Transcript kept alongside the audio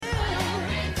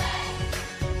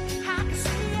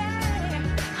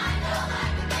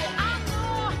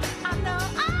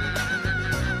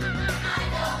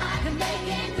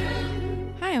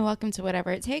and welcome to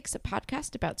Whatever It Takes, a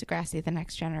podcast about Degrassi, the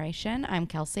next generation. I'm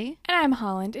Kelsey. And I'm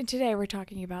Holland, and today we're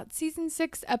talking about Season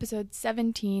 6, Episode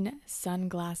 17,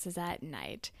 Sunglasses at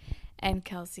Night. And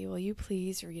Kelsey, will you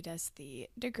please read us the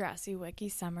Degrassi Wiki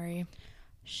summary?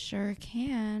 Sure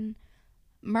can.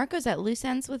 Marco's at loose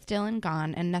ends with Dylan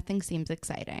gone, and nothing seems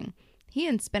exciting. He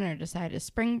and Spinner decide a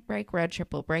spring break road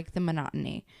trip will break the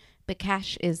monotony, but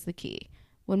cash is the key.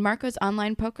 When Marco's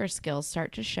online poker skills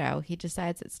start to show, he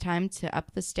decides it's time to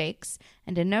up the stakes,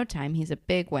 and in no time, he's a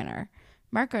big winner.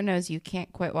 Marco knows you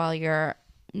can't quit while you're...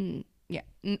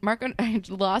 Marco, I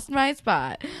lost my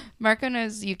spot. Marco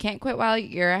knows you can't quit while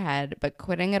you're ahead, but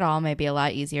quitting it all may be a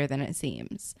lot easier than it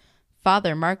seems.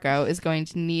 Father Marco is going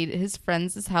to need his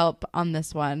friends' help on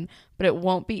this one, but it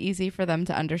won't be easy for them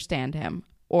to understand him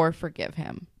or forgive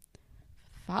him.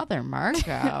 Father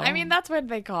Marco. I mean, that's what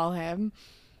they call him.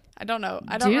 I don't know.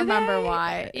 I don't remember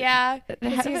why. Yeah,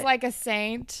 because he's like a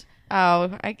saint.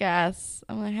 Oh, I guess.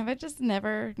 I'm like, have I just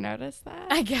never noticed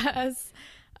that? I guess.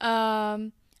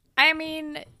 I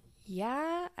mean,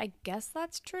 yeah, I guess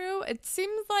that's true. It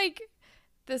seems like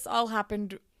this all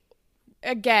happened.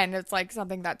 Again, it's like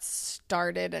something that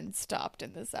started and stopped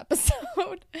in this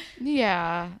episode.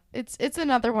 Yeah, it's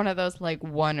another one of those like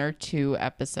 1 or 2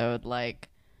 episode like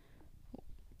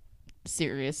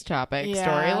serious topic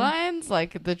storylines.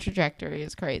 Like the trajectory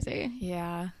is crazy.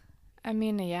 Yeah, I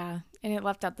mean, yeah, and it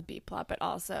left out the B plot, but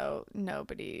also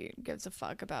nobody gives a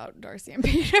fuck about Darcy and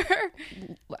Peter.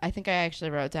 I think I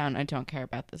actually wrote down I don't care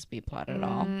about this B plot at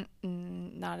all.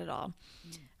 Not at all.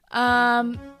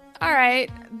 All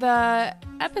right, the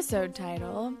episode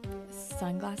title,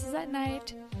 Sunglasses at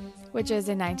Night, which is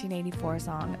a 1984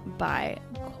 song by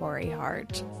Corey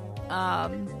Hart. I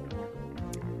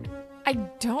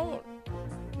don't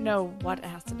know what it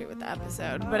has to do with the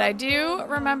episode, but I do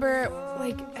remember,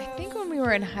 like, I think when we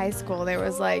were in high school, there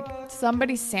was, like,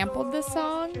 somebody sampled this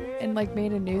song and, like,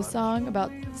 made a new song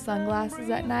about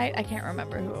sunglasses at night. I can't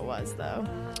remember who it was, though.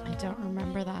 I don't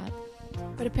remember that.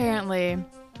 But apparently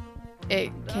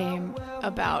it came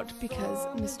about because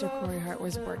Mr. Corey Hart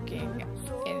was working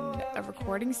in a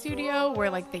recording studio where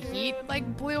like the heat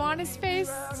like blew on his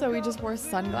face, so he just wore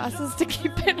sunglasses to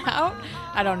keep it out.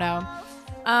 I don't know.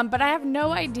 But I have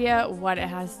no idea what it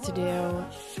has to do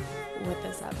with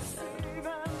this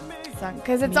epison,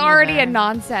 because it's already a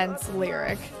nonsense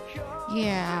lyric.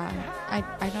 Yeah,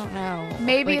 I don't know.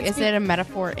 Maybe like, is it a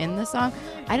metaphor in the song?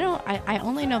 I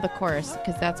only know the chorus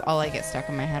because that's all I get stuck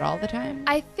in my head all the time.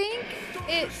 I think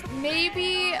it's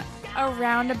maybe a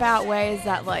roundabout way is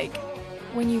that like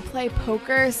when you play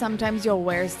poker, sometimes you'll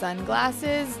wear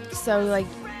sunglasses so like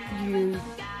you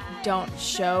don't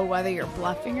show whether you're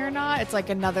bluffing or not. It's like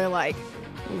another like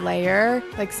layer.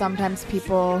 Like sometimes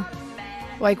people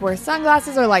like wear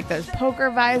sunglasses or like those poker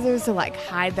visors to like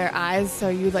hide their eyes so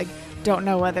you like don't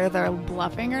know whether they're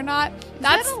bluffing or not.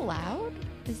 That's allowed?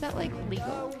 Is that like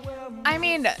legal? I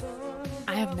mean,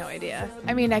 I have no idea.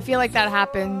 I mean, I feel like that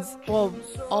happens. Well,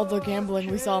 all the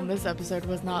gambling we saw in this episode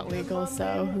was not legal,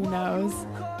 so who knows?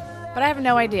 But I have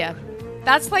no idea.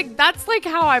 That's like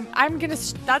how I'm gonna.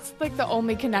 That's like the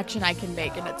only connection I can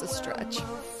make, and it's a stretch.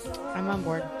 I'm on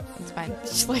board. It's fine.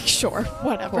 Just like sure,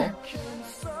 whatever.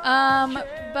 Cool.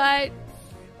 But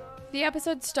the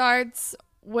episode starts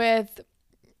with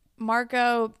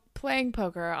Marco playing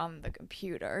poker on the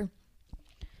computer.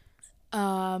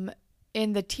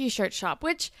 In the t-shirt shop,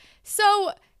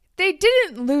 so they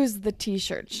didn't lose the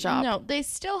t-shirt shop. No, they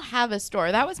still have a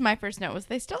store. That was my first note, was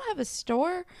they still have a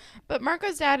store, but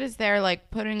Marco's dad is there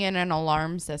like putting in an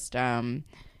alarm system,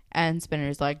 and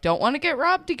Spinner's like, don't want to get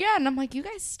robbed again. I'm like, you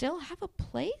guys still have a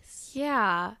place?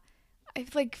 Yeah. I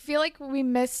feel like we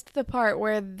missed the part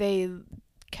where they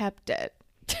kept it.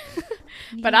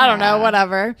 But I don't know,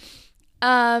 whatever.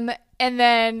 And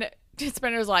then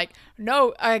Spinner's like,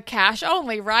 no, cash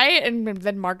only, right? And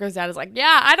then Marco's dad is like,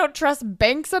 yeah, I don't trust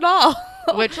banks at all.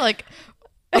 Which, like,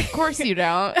 of course you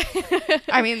don't.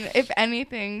 I mean, if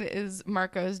anything is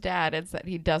Marco's dad, it's that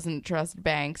he doesn't trust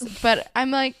banks. But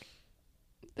I'm like,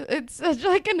 it's such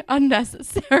like an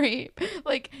unnecessary,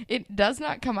 like, it does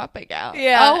not come up again.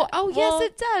 Yeah. Oh, yes,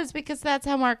 it does, because that's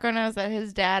how Marco knows that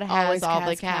his dad has all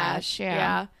the cash.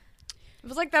 Yeah. It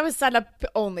was like that was set up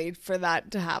only for that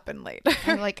to happen later.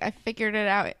 I figured it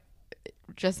out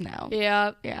just now.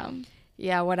 Yeah. Yeah.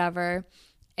 Yeah, whatever.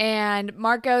 And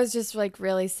Marco's just like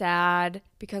really sad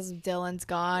because Dylan's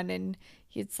gone and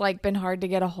it's like been hard to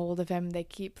get a hold of him. They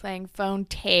keep playing phone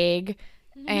tag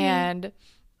and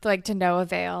like to no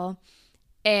avail.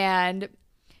 And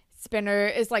Spinner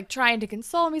is like trying to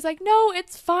console him. He's like, no,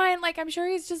 it's fine. Like, I'm sure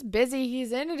he's just busy.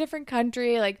 He's in a different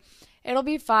country. Like, it'll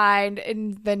be fine.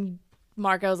 And then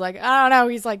Marco's like, I don't know.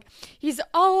 He's like, he's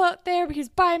all out there, but he's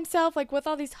by himself, like with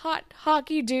all these hot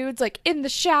hockey dudes, like in the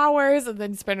showers. And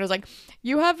then Spinner's like,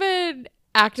 you have an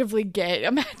actively gay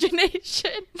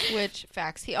imagination. Which,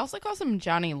 facts. He also calls him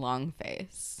Johnny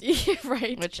Longface.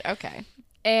 Right. Which, okay.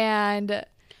 And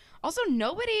also,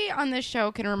 nobody on this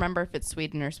show can remember if it's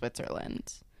Sweden or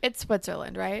Switzerland. it's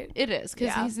Switzerland, right? It is,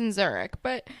 because he's in Zurich.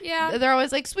 But Yeah. they're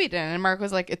always like Sweden. And Mark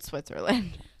was like, it's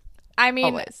Switzerland. I mean,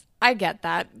 Always. I get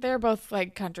that. They're both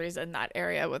like countries in that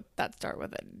area that start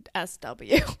with an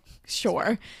SW.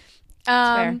 Sure.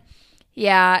 Fair.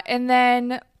 Yeah, and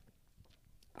then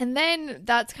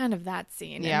that's kind of that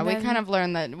scene. Yeah, And we then kind of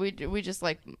learned that we just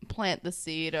like plant the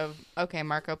seed of, okay,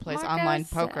 Marco plays Marco's, online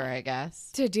poker, I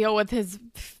guess. to deal with his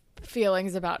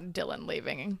feelings about Dylan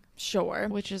leaving. Sure.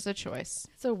 Which is a choice.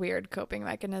 It's a weird coping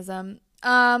mechanism.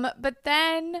 But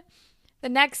then the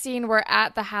next scene, we're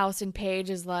at the house and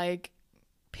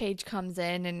Paige comes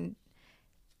in and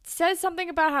says something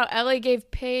about how Ellie gave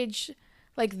Paige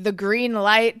like the green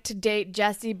light to date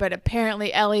Jesse, but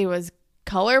apparently Ellie was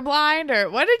colorblind, or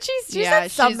what did she said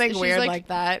something she's weird like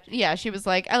that. Yeah, she was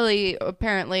like, Ellie,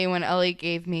 apparently when Ellie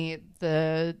gave me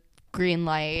the green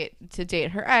light to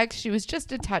date her ex, she was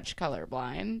just a touch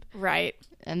colorblind. Right.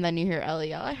 And then you hear Ellie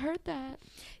yell, I heard that.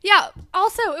 Yeah.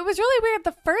 Also, it was really weird.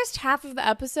 The first half of the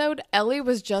episode, Ellie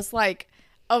was just like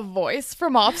a voice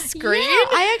from off screen. Yeah,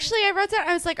 I wrote down,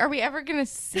 I was like, are we ever going to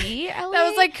see Ellie? I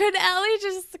was like,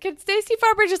 could Stacey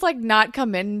Farber just like not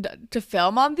come in to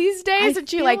film on these days? And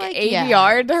she feel like like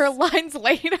ADR'd her lines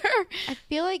later. I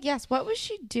feel like, yes. What was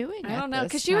she doing? I don't know.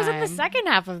 Because she was in the second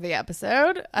half of the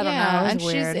episode. I don't know. It was And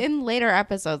weird. she's in later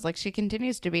episodes. Like, she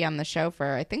continues to be on the show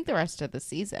for, I think, the rest of the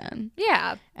season.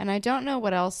 Yeah. And I don't know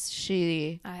what else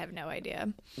she I have no idea.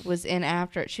 was in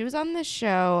after. She was on this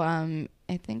show,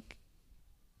 I think,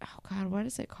 oh God, what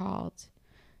is it called?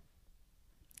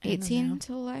 I don't 18 know.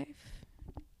 to Life?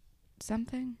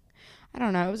 Something? I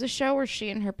don't know. It was a show where she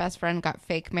and her best friend got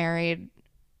fake married.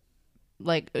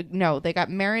 Like, no, they got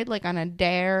married like on a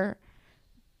dare,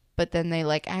 but then they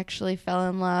like actually fell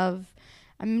in love.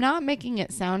 I'm not making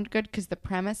it sound good because the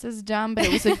premise is dumb, but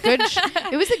it was a good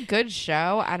it was a good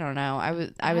show. I don't know.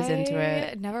 I was into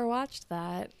it. Never watched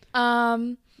that.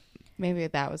 Maybe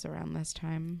that was around this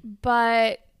time.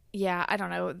 But yeah, I don't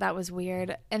know. That was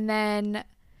weird. And then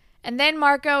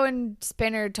Marco and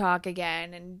Spinner talk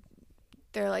again, and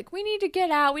they're like, "We need to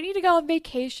get out. We need to go on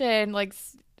vacation." Like,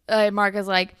 Marco's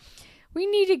like, "We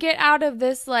need to get out of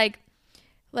this like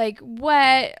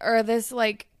wet, or this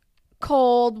like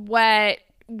cold, wet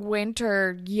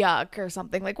winter yuck or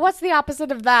something. Like, what's the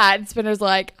opposite of that?" And Spinner's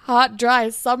like, "Hot, dry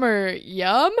summer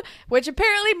yum," which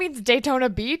apparently means Daytona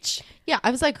Beach. Yeah,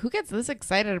 I was like, who gets this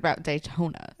excited about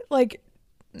Daytona? Like,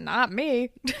 not me.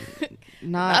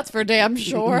 Not That's for damn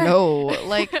sure. No,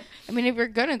 like, I mean, if you're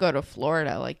gonna go to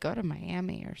Florida, like, go to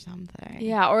Miami or something.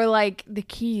 Yeah, or like the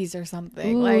Keys or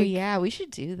something. Ooh, like, yeah, we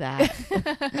should do that.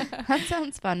 That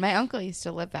sounds fun. My uncle used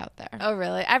to live out there. Oh,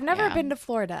 really? I've never Yeah. been to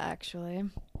Florida, actually.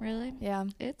 Really? Yeah.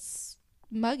 It's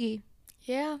muggy.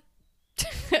 Yeah.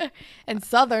 And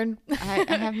Southern. I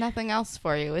have nothing else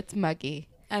for you. It's muggy.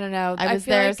 I don't know. I was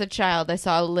feel there like, as a child. I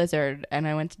saw a lizard, and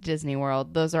I went to Disney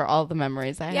World. Those are all the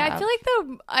memories I have. I feel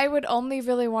like I would only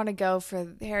really want to go for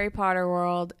Harry Potter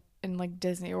World and like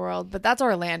Disney World, but that's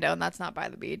Orlando, and that's not by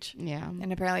the beach. Yeah,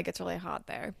 And apparently it gets really hot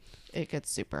there. it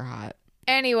gets super hot.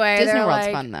 Anyway, Disney they're World's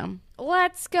like, fun though.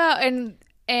 "Let's go."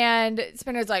 And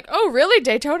Spinner's like, "Oh, really?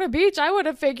 Daytona Beach? I would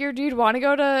have figured you'd want to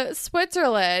go to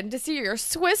Switzerland to see your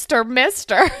Swister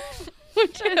Mister."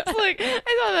 Which is like, I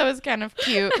thought that was kind of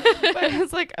cute, but I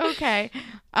was like, okay.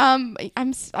 I'm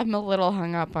a little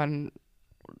hung up on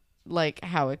like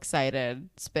how excited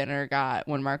Spinner got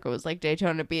when Marco was like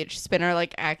Daytona Beach. Spinner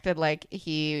like acted like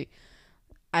he,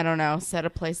 I don't know, said a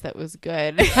place that was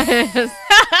good. I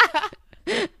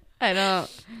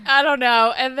don't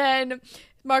know. And then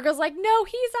Marco's like, "No,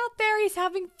 he's out there. He's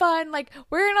having fun. Like,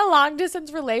 we're in a long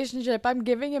distance relationship. I'm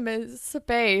giving him his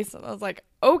space." And I was like,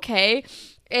 okay.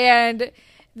 And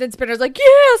then Spinner's like,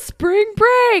 "Yeah, spring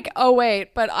break." Oh,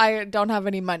 wait, but I don't have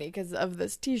any money because of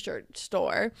this t-shirt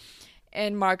store.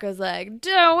 And Marco's like,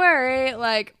 "Don't worry.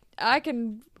 Like,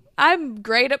 I'm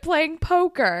great at playing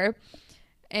poker."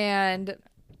 And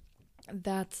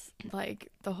that's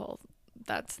like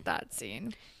that's that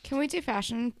scene. Can we do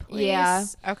fashion, please? Yeah.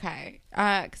 Okay.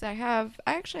 Because I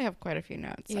actually have quite a few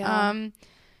notes. Yeah.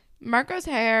 Marco's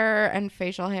hair and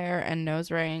facial hair and nose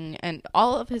ring and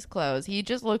all of his clothes. He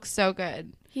just looks so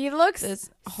good. He looks This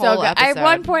so whole good. At episode.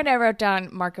 one point I wrote down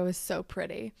Marco is so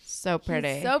pretty. So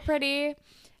pretty. He's so pretty.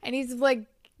 And he's like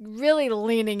really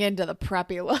leaning into the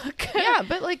preppy look. Yeah,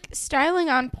 but like styling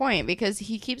on point because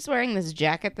he keeps wearing this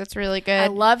jacket that's really good. I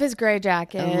love his gray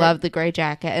jacket. I love the gray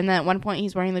jacket. And then at one point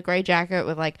he's wearing the gray jacket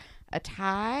with like a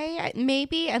tie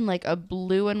maybe and like a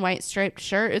blue and white striped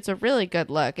shirt. It's a really good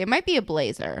look. It might be a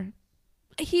blazer.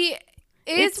 He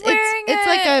is wearing it's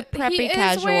like a preppy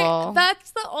casual.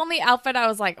 That's the only outfit I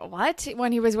was like, what?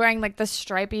 When he was wearing like the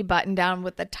stripy button down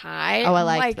with the tie. Oh, I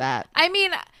liked that. I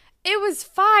mean, it was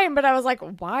fine, but I was like,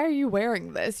 why are you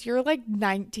wearing this? You're like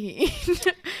 19.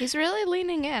 He's really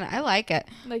leaning in. I like it.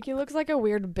 Like, he looks like a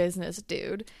weird business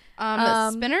dude.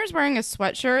 Spinner's wearing a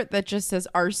sweatshirt that just says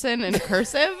arson in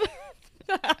cursive.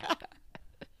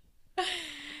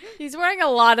 He's wearing a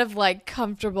lot of like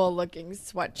comfortable looking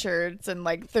sweatshirts and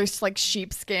like there's like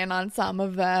sheepskin on some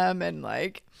of them and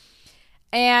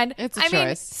it's a choice.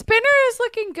 Mean, Spinner is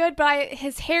looking good, but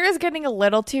his hair is getting a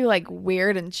little too like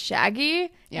weird and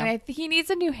shaggy. Yeah. And I think he needs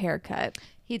a new haircut.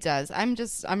 He does. I'm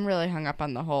really hung up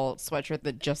on the whole sweatshirt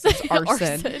that just says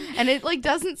arson. And it like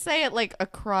doesn't say it like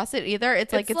across it either.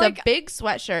 It's like a big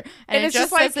sweatshirt and it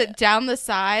just says it down the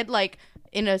side like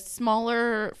in a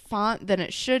smaller font than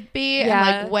it should be and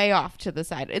like way off to the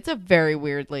side. It's a very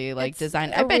weirdly like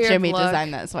designed. I bet Jimmy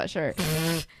designed that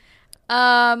sweatshirt.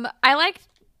 I like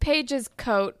Paige's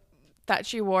coat that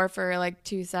she wore for like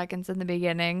 2 seconds in the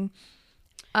beginning.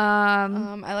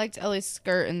 I liked Ellie's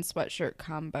skirt and sweatshirt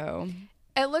combo.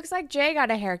 It looks like Jay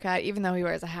got a haircut even though he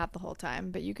wears a hat the whole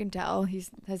time, but you can tell his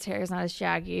hair is not as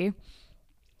shaggy.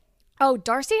 Oh,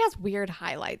 Darcy has weird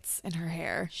highlights in her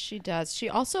hair. She does. She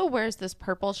also wears this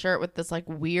purple shirt with this like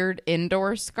weird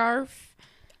indoor scarf.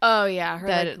 Oh yeah,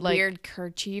 her weird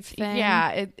kerchief thing.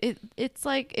 Yeah, it's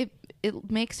like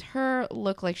it makes her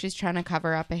look like she's trying to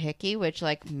cover up a hickey, which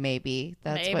like maybe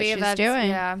what she's doing.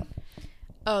 Yeah.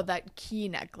 Oh, that key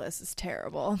necklace is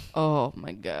terrible. Oh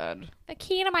my god. The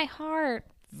key to my heart.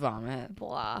 Vomit.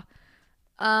 Blah.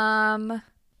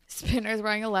 Spinner's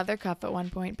wearing a leather cuff at one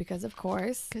point because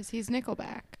he's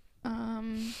Nickelback.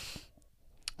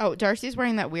 Oh, Darcy's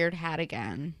wearing that weird hat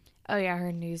again. Oh yeah,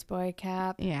 her newsboy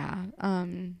cap. Yeah.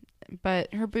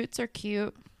 But her boots are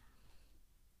cute.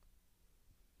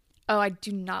 Oh, I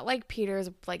do not like Peter's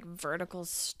like vertical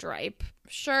stripe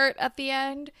shirt at the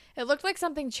end. It looked like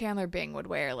something Chandler Bing would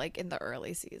wear like in the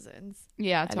early seasons.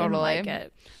 Yeah, totally. I didn't like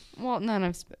it. Well,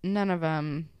 none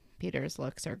of Peter's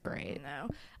looks are great. No.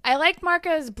 I like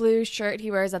Marco's blue shirt he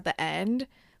wears at the end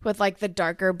with like the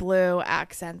darker blue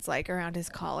accents like around his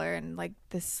collar and like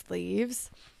the sleeves.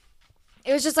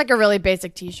 It was just like a really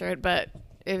basic t-shirt, but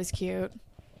it was cute.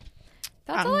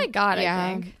 That's all I got,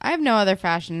 I think. I have no other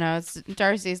fashion notes.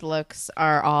 Darcy's looks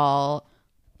are all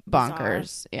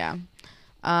bonkers. Bizarre.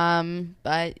 Yeah.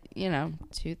 But,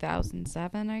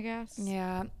 2007, I guess.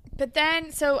 Yeah. But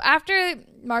then, so after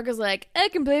Marco's like, I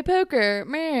can play poker,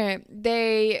 man,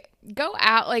 they go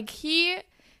out. Like, he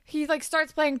like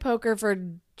starts playing poker for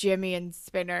Jimmy and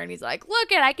Spinner, and he's like,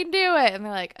 look it, I can do it. And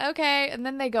they're like, okay. And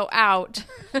then they go out.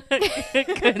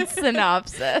 Good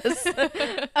synopsis.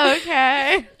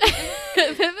 Okay.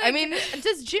 I mean,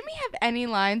 does Jimmy have any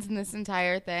lines in this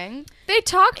entire thing? They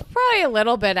talked probably a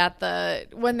little bit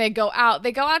when they go out.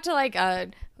 They go out to like a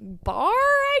bar,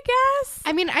 I guess.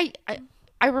 I mean,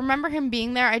 I remember him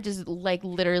being there. I just like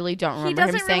literally don't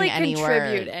remember him saying any words. He doesn't really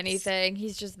contribute anything.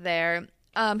 He's just there.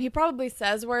 He probably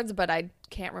says words, but I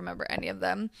can't remember any of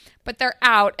them. But they're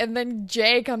out, and then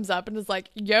Jay comes up and is like,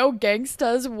 yo,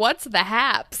 gangstas, what's the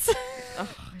haps? Oh,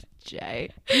 Jay.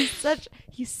 He's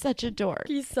such a dork.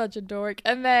 He's such a dork.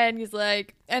 And then he's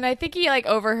like, and I think he like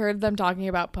overheard them talking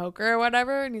about poker or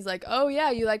whatever, and he's like, oh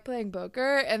yeah, you like playing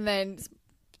poker? And then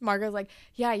Marco's like,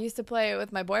 yeah, I used to play it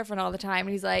with my boyfriend all the time.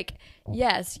 And he's like,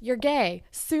 yes, you're gay.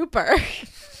 Super.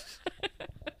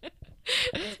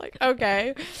 It's like,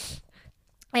 okay.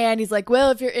 And he's like,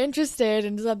 well, if you're interested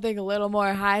in something a little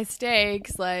more high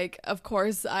stakes, like, of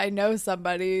course, I know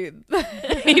somebody.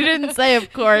 He didn't say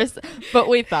of course, but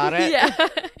we thought it.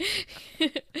 Yeah.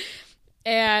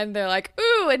 And they're like,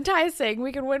 ooh, enticing.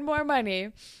 We can win more money.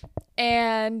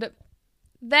 And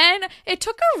then it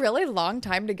took a really long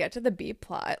time to get to the B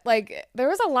plot. Like, there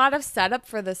was a lot of setup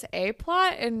for this A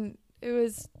plot, and it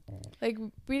was like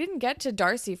we didn't get to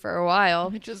Darcy for a while,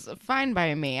 which is fine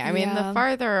by me. I mean, the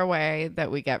farther away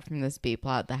that we get from this B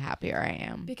plot, the happier I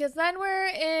am. Because then we're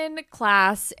in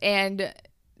class and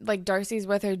like Darcy's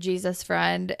with her Jesus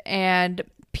friend, and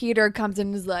Peter comes in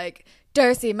and is like,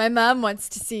 Darcy, my mom wants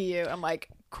to see you. I'm like,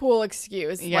 cool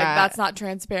excuse. Yeah. Like, that's not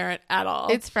transparent at all.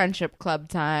 It's friendship club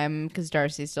time because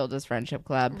Darcy still does friendship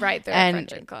club. Right, they're at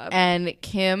friendship club. And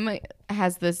Kim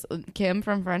has this, Kim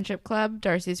from Friendship Club,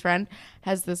 Darcy's friend,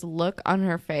 has this look on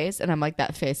her face, and I'm like,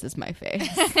 that face is my face.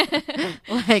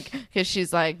 Like, because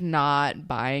she's like not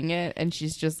buying it, and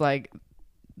she's just like,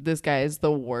 this guy is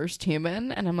the worst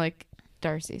human, and I'm like,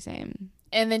 Darcy, same.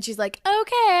 And then she's like,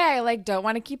 okay, I like don't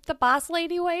want to keep the boss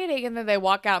lady waiting. And then they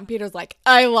walk out and Peter's like,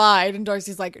 I lied. And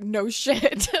Darcy's like, no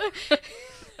shit.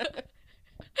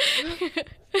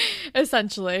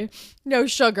 Essentially, no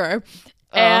sugar.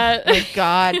 Oh my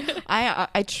God.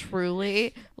 I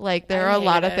truly, like, there are a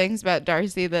lot of it. things about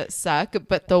Darcy that suck,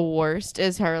 but the worst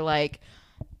is her, like,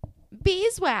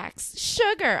 beeswax,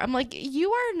 sugar. I'm like,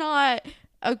 you are not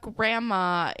a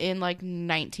grandma in, like,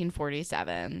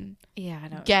 1947. Yeah, I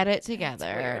don't Get it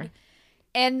together. weird.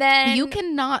 And then You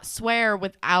cannot swear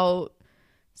without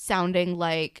sounding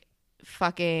like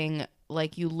fucking,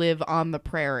 like you live on the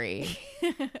prairie.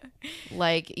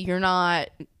 Like, you're not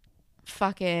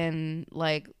fucking,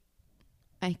 like,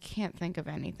 I can't think of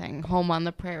anything. Home on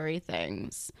the Prairie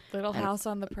things. Little House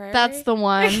on the Prairie. That's the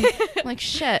one. Like,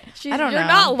 shit. I don't know. You're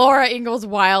not Laura Ingalls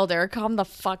Wilder. Calm the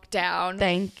fuck down.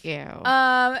 Thank you.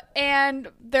 And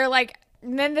they're like,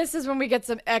 and then this is when we get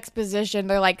some exposition.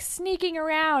 They're like sneaking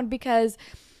around because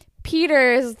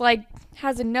Peter's like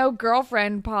has a no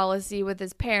girlfriend policy with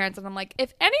his parents. And I'm like,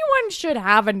 if anyone should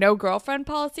have a no girlfriend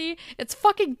policy, it's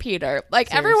fucking Peter.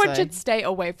 Like, everyone Seriously. should stay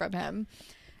away from him.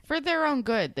 For their own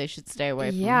good, they should stay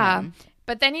away from him.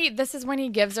 But then this is when he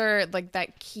gives her like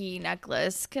that key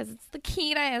necklace because it's the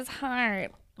key to his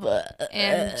heart.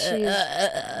 And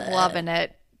she's loving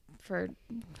it for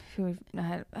who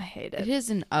I hate It it. is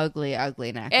an ugly,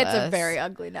 ugly necklace. It's a very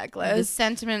ugly The necklace.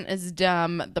 sentiment is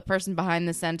dumb. The person behind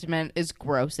the sentiment is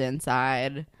gross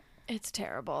inside. It's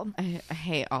terrible. I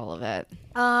hate all of it.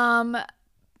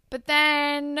 But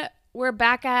then we're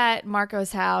back at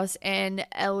Marco's house and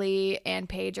Ellie and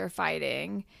Paige are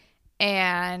fighting.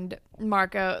 And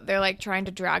Marco, they're like trying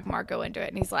to drag Marco into it.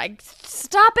 And he's like,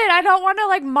 stop it. I don't want to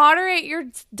like moderate your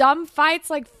dumb fights.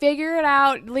 Like, figure it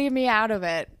out. Leave me out of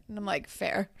it. And I'm like,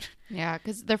 fair. Yeah,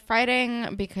 because they're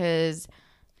fighting because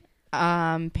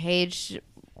Paige,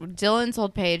 Dylan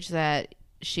told Paige that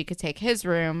she could take his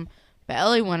room, but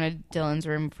Ellie wanted Dylan's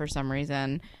room for some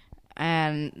reason.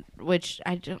 And which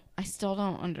I still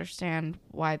don't understand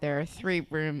why there are 3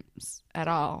 rooms at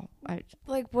all.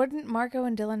 Like, wouldn't Marco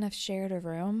and Dylan have shared a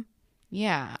room?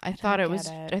 Yeah, I thought it was.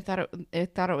 get it. I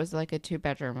thought it was like a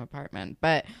 2-bedroom apartment,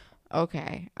 but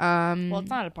okay. Well, it's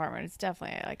not an apartment. It's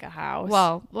definitely like a house.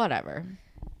 Well, whatever.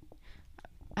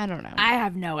 I don't know. I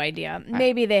have no idea.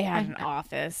 Maybe they had an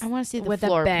office. I want to see the with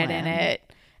floor a bed plan. in it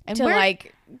And to where-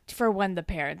 like for when the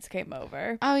parents came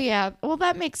over. Oh yeah, well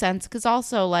that makes sense because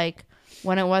also like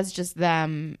when it was just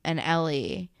them and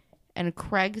Ellie, and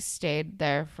Craig stayed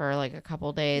there for like a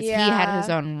couple days. He had his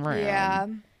own room, Yeah.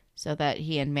 so that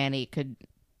he and Manny could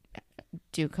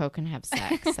do coke and have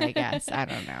sex. I guess I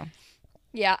don't know.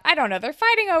 Yeah, I don't know. They're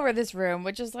fighting over this room,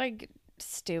 which is like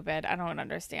stupid. I don't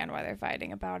understand why they're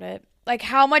fighting about it. Like,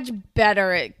 how much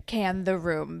better can the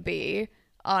room be?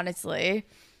 Honestly.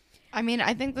 I mean,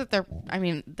 I think that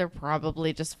they're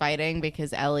probably just fighting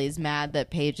because Ellie's mad that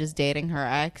Paige is dating her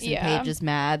ex, and Yeah. Paige is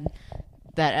mad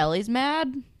that Ellie's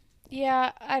mad.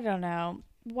 Yeah, I don't know.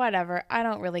 Whatever. I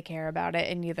don't really care about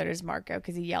it, and neither does Marco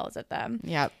because he yells at them.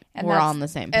 Yep, And we're that's- all on the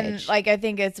same page. And like, I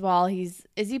think it's while is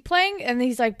he playing? And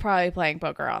he's like probably playing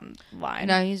poker online.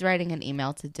 no, he's writing an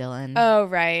email to Dylan. Oh,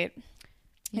 right.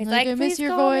 He's like, I miss "Please your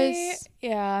call me." voice.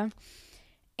 Yeah.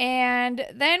 And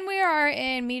then we are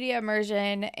in media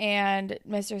immersion, and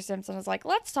Mr. Simpson is like,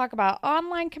 let's talk about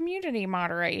online community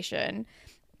moderation.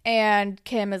 And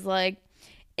Kim is like,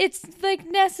 it's like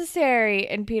necessary.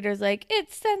 And Peter's like,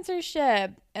 it's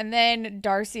censorship. And then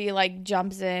Darcy like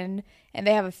jumps in, and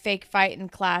they have a fake fight in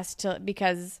class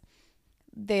because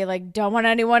they like don't want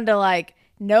anyone to like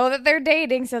know that they're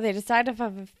dating. So they decide to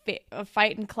have a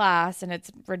fight in class, and it's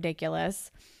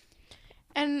ridiculous.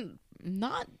 And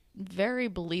not very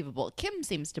believable. Kim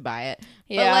seems to buy it.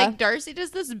 Yeah. But like Darcy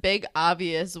does this big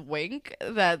obvious wink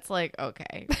that's like,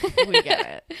 okay, we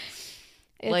get it.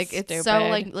 It's so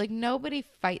stupid. like nobody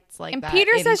fights like And that.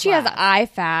 Peter in says she has class. eye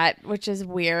fat, which is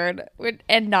weird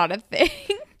and not a thing.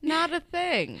 Not a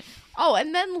thing. Oh,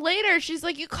 and then later she's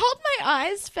like, you called my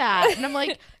eyes fat. And I'm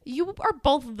like, you are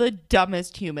both the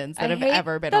dumbest humans that I have hate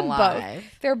ever been them alive. both.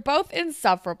 They're both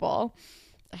insufferable.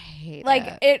 I hate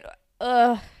Like it.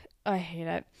 I hate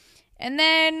it. And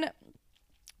then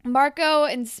Marco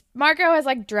has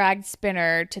like dragged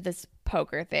Spinner to this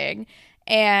poker thing,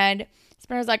 and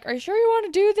Spinner's like, "Are you sure you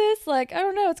want to do this? Like, I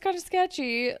don't know, it's kind of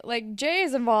sketchy. Like, Jay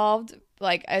is involved.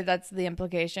 Like, that's the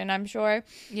implication, I'm sure."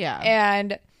 Yeah.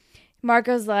 And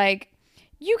Marco's like,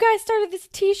 you guys started this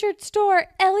t-shirt store.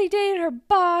 Ellie dated her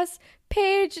boss.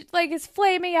 Paige, like, is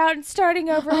flaming out and starting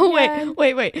over again.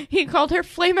 Wait. He called her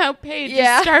Flame Out Paige,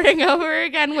 Yeah. starting over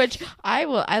again, which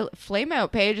Flame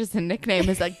Out Paige as a nickname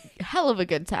is a hell of a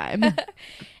good time.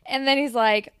 And then he's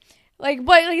like,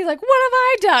 what? He's like, what have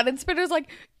I done? And Spinner's like,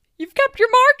 you've kept your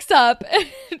marks up.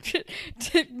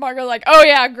 Marco's like, oh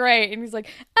yeah, great. And he's like,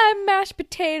 I'm mashed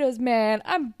potatoes, man.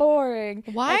 I'm boring.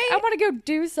 Why? Like, I want to go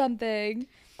do something.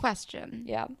 Question.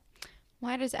 Yeah.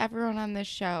 Why does everyone on this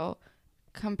show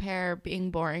compare being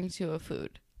boring to a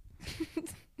food?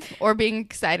 Or being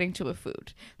exciting to a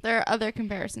food? There are other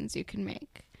comparisons you can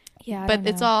make. Yeah, But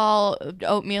it's all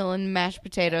oatmeal and mashed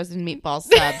potatoes and meatball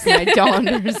subs, and I don't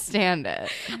understand it.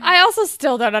 I also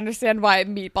still don't understand why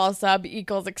meatball sub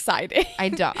equals exciting.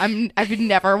 I've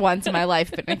never once in my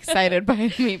life been excited by a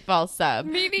meatball sub.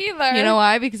 Me neither. You know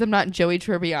why? Because I'm not Joey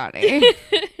Tribbiani.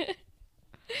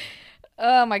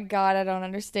 Oh my God, I don't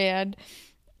understand.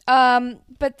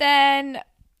 But then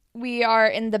we are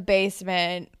in the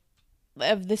basement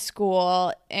of the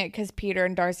school because Peter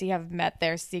and Darcy have met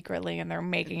there secretly and they're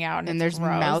making out and there's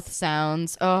gross. mouth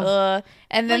sounds. Oh,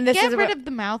 and then like, this get is rid of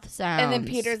the mouth sounds. And then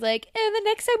Peter's like, and the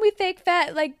next time we fake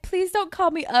fat, like, please don't call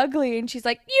me ugly. And she's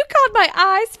like, you called my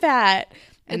eyes fat.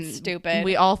 And it's stupid.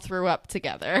 We all threw up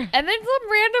together. And then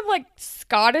some random, like,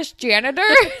 Scottish janitor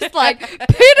is like,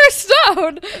 Peter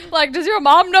Stone, like, does your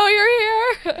mom know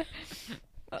you're here?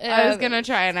 I was going to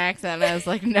try an accent. I was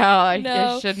like, no,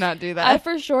 I should not do that. I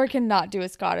for sure cannot do a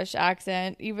Scottish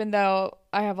accent, even though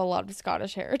I have a lot of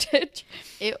Scottish heritage.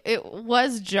 It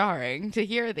was jarring to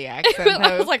hear the accent.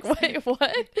 I was like, wait,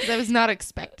 what? I was not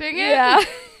expecting it. Yeah.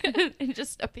 It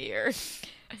just appeared.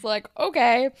 It's like,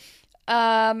 okay.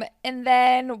 And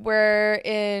then we're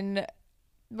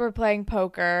playing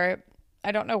poker.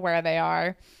 I don't know where they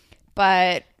are,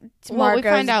 but we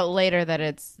find out later that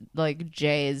it's like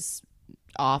Jay's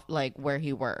off, like where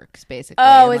he works, basically.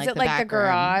 Oh, in, is it like the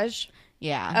garage?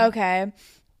 Yeah. Okay.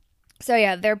 So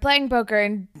yeah, they're playing poker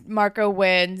and Marco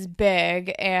wins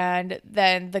big, and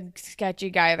then the sketchy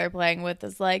guy they're playing with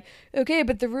is like, okay,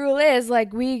 but the rule is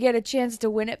like we get a chance to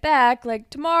win it back like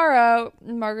tomorrow.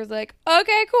 And Marco's like,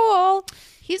 okay, cool.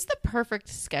 He's the perfect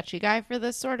sketchy guy for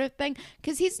this sort of thing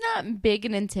because he's not big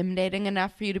and intimidating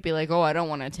enough for you to be like, oh, I don't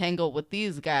want to tangle with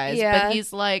these guys. Yeah. But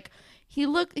he's like,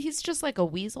 he's just like a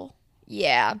weasel.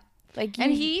 Yeah. Like,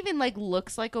 and he even like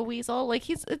looks like a weasel. Like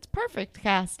it's perfect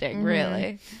casting,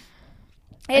 really.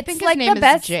 I think his like name the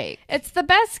best. is Jake. It's the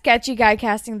best sketchy guy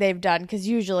casting they've done because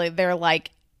usually they're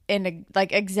like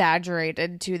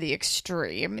exaggerated to the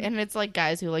extreme, and it's like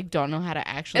guys who like don't know how to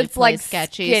actually it's play like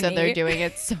sketchy, Skinny. so they're doing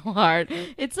it so hard.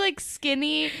 It's like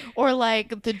Skinny or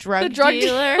like the drug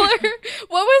dealer. What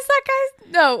was that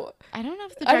guy's? No, I don't know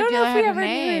if the drug dealer had a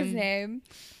name. Knew his name.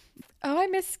 Oh, I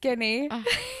miss Skinny.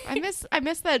 I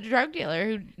miss that drug dealer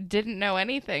who didn't know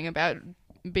anything about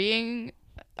being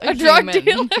a drug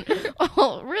dealer.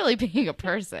 Well, really being a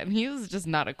person. He was just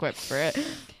not equipped for it.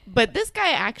 But this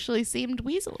guy actually seemed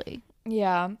weaselly.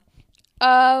 Yeah.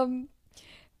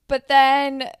 But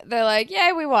then they're like,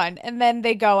 yay, we won. And then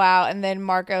they go out, and then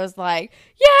Marco's like,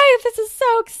 yay, this is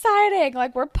so exciting.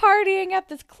 Like, we're partying at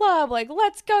this club. Like,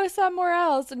 let's go somewhere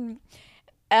else. And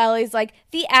Ellie's like,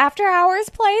 the after hours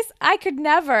place? I could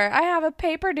never. I have a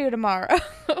paper due tomorrow.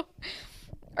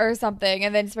 Or something.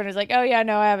 And then Spinner's like, oh yeah,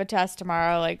 no, I have a test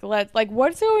tomorrow. Like,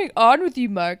 what's going on with you,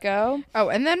 Marco? Oh,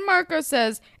 and then Marco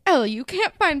says, Ellie, you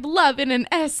can't find love in an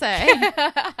essay.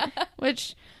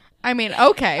 Which, I mean,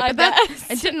 okay. But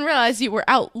I didn't realize you were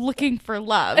out looking for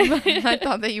love. I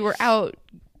thought that you were out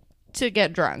to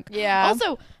get drunk. Yeah.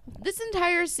 Also, this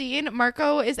entire scene,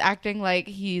 Marco is acting like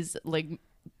he's like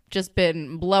just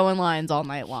been blowing lines all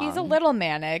night long. He's a little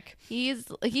manic. He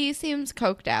seems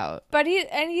coked out. But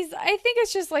I think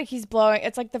it's just like he's blowing.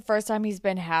 It's like the first time he's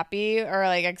been happy or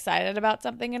like excited about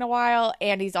something in a while,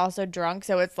 and he's also drunk,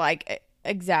 so it's like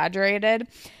exaggerated.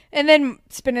 And then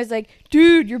Spinner's like,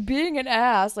 dude, you're being an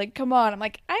ass. Like, come on. I'm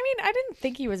like, I mean, I didn't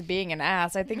think he was being an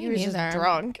ass. I think he was just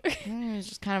drunk. He was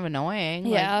just kind of annoying.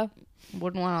 Yeah. Like,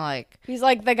 wouldn't want to like. He's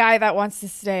like the guy that wants to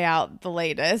stay out the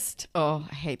latest. Oh,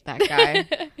 I hate that guy.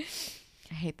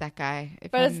 I hate that guy.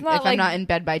 If I'm not in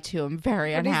bed by 2, I'm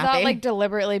very unhappy. He's not like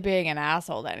deliberately being an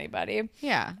asshole to anybody.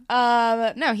 Yeah.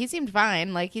 No, he seemed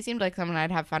fine. Like he seemed like someone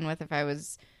I'd have fun with if I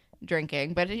was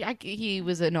drinking. But he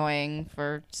was annoying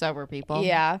for sober people.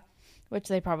 Yeah, which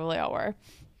they probably all were.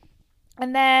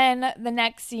 And then the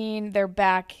next scene, they're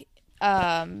back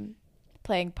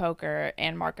playing poker,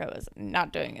 and Marco is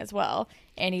not doing as well.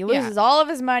 And he loses all of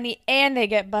his money, and they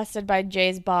get busted by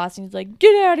Jay's boss. And he's like,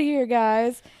 get out of here,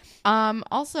 guys.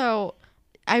 Also,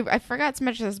 I forgot to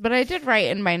mention this, but I did write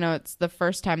in my notes the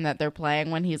first time that they're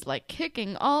playing when he's like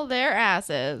kicking all their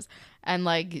asses. And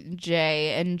like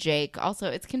Jay and Jake, also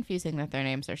it's confusing that their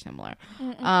names are similar,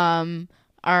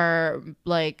 are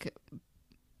like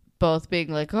both being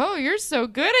like, oh, you're so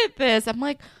good at this. I'm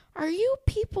like, are you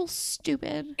people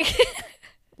stupid?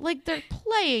 Like, they're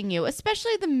playing you,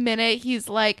 especially the minute he's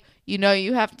like, you know,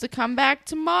 you have to come back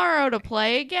tomorrow to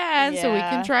play again so we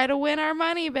can try to win our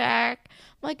money back.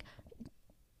 I'm like,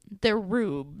 they're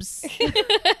rubes. I'm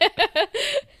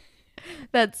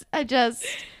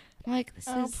like,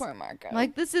 poor Marco.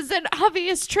 Like, this is an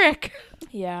obvious trick.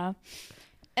 Yeah.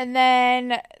 And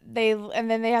then they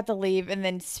have to leave, and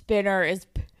then Spinner is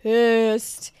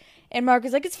pissed. And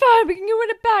Marco's like, it's fine, we can win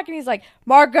it back. And he's like,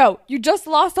 Marco, you just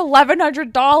lost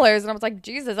 $1,100. And I was like,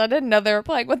 Jesus, I didn't know they were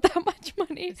playing with that much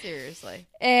money. Seriously.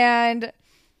 And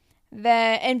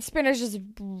Spinner's just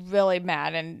really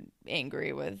mad and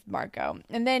angry with Marco.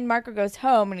 And then Marco goes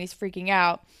home and he's freaking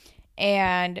out.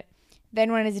 And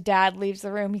then when his dad leaves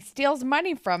the room, he steals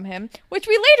money from him, which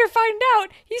we later find out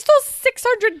he stole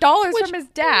 $600 from his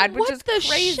dad, which is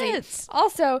crazy. Shit?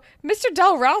 Also, Mr.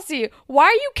 Del Rossi, why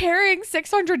are you carrying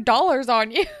 $600 on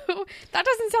you? That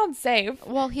doesn't sound safe.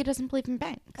 Well, he doesn't believe in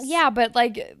banks. Yeah, but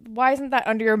like, why isn't that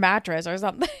under your mattress or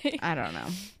something? I don't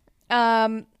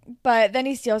know. But then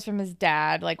he steals from his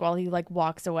dad, like while he like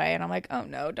walks away, and I'm like, oh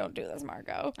no, don't do this,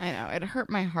 Marco. I know, it hurt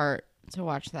my heart to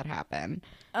watch that happen.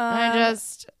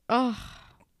 But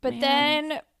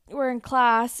then we're in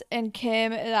class, and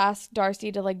Kim asked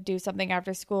Darcy to like do something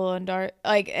after school, and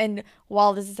and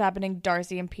while this is happening,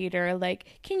 Darcy and Peter are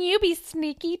like, can you be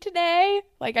sneaky today?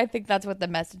 Like, I think that's what the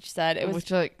message said. It was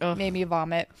made me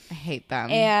vomit. I hate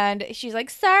them. And she's like,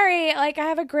 sorry, like I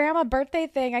have a grandma birthday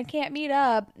thing, I can't meet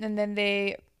up. And then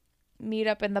they meet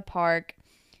up in the park,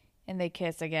 and they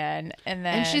kiss again,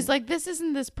 and she's like, this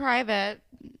isn't this private.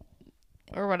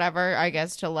 Or whatever, I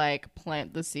guess, to like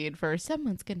plant the seed for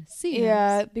someone's gonna see us.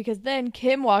 Yeah, because then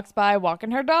Kim walks by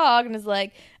walking her dog and is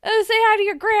like, oh, say hi to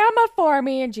your grandma for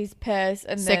me. And she's pissed.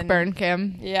 And Sick burn,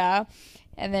 Kim. Yeah.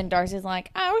 And then Darcy's like,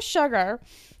 oh, sugar.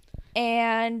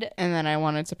 And then I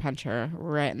wanted to punch her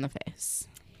right in the face.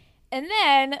 And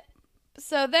then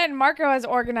Marco has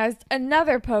organized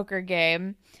another poker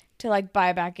game to like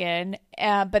buy back in.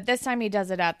 But this time he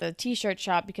does it at the t-shirt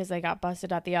shop because they got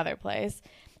busted at the other place.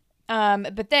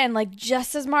 But then, like,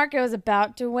 just as Marco is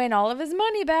about to win all of his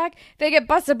money back, they get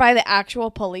busted by the actual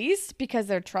police because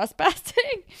they're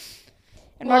trespassing.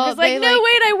 And Marco's like, no,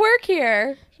 wait, I work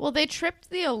here. Well, they tripped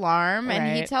the alarm, right.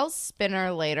 And he tells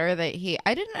Spinner later that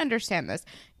I didn't understand this,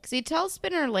 because he tells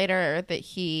Spinner later that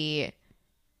he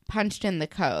punched in the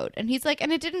code. And he's like,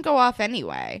 and it didn't go off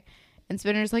anyway. And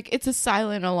Spinner's like, it's a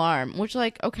silent alarm, which,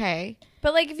 like, okay.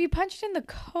 But, like, if you punched in the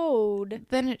code,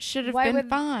 then it should have been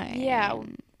fine. Yeah.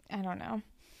 I don't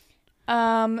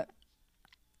know.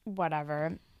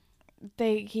 Whatever.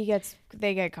 They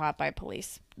get caught by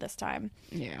police this time.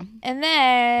 Yeah. And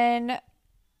then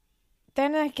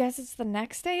I guess it's the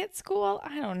next day at school.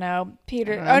 I don't know.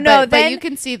 Peter. But you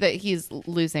can see that he's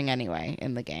losing anyway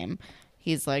in the game.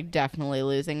 He's like definitely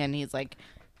losing, and he's like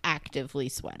actively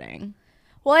sweating.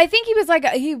 Well, I think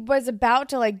he was about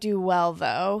to like do well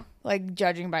though. Like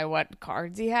judging by what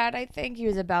cards he had, I think he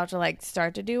was about to like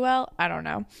start to do well. I don't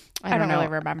know. I don't really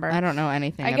remember. I don't know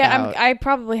anything I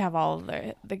probably have all of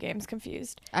the games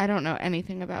confused. I don't know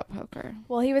anything about poker.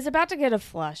 Well, he was about to get a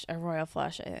royal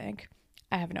flush, I think.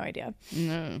 I have no idea.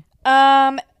 No.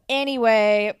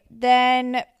 Anyway,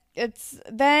 then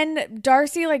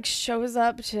Darcy like shows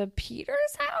up to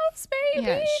Peter's house, maybe?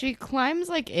 Yeah, she climbs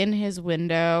like in his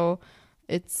window.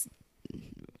 It's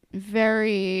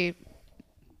very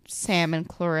Sam and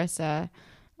Clarissa.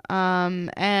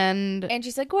 And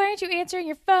she's like, why aren't you answering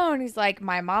your phone? He's like,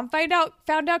 my mom found out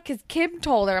because Kim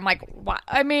told her. I'm like, what?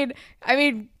 I mean,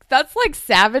 that's like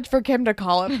savage for Kim to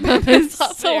call him Miss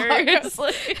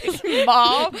Hatzilakos.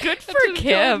 Mom. Good for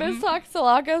Kim. Miss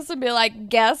Hatzilakos and be like,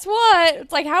 guess what?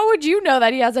 It's like, how would you know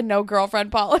that he has a no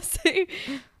girlfriend policy?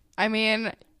 I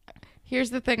mean,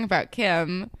 here's the thing about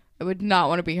Kim. I would not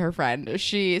want to be her friend.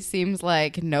 She seems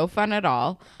like no fun at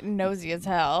all. Nosy as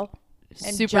hell.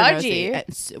 And super judgy.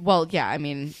 Nosy. Well, yeah, I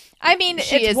mean,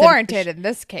 it's warranted in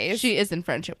this case. She is in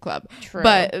Friendship Club. True.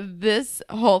 But this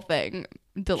whole thing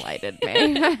delighted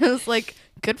me. I was like,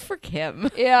 good for Kim.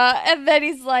 Yeah, and then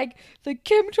he's like,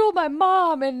 Kim told my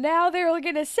mom, and now they're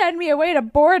going to send me away to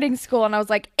boarding school. And I was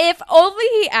like, if only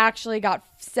he actually got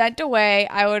sent away,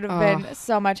 I would have been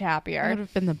so much happier. It would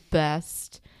have been the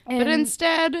best. But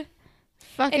instead,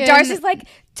 fucking... And Darcy's like,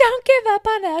 don't give up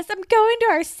on us. I'm going to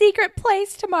our secret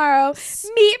place tomorrow.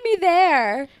 Meet me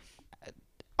there.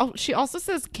 she also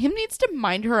says Kim needs to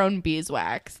mind her own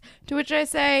beeswax, to which I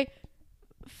say,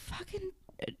 fucking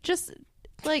just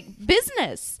like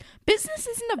business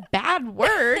isn't a bad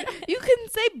word. You can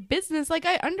say business. Like,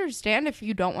 I understand if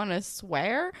you don't want to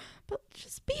swear, but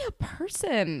just be a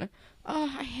person.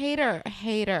 Oh, I hate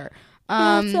her.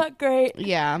 That's not great.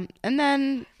 Yeah. And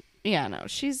then, yeah, no,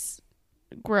 she's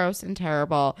gross and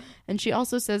terrible. And she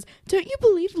also says, don't you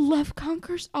believe love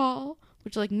conquers all?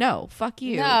 Which, like, no, fuck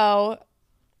you. No,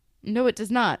 it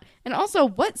does not. And also,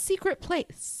 what secret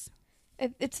place?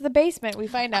 it's the basement. We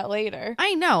find out later.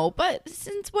 I know, but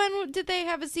since when did they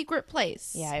have a secret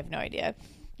place? Yeah, I have no idea.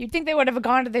 You'd think they would have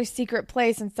gone to their secret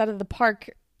place instead of the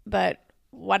park, but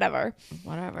whatever.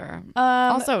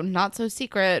 Also, not so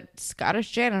secret.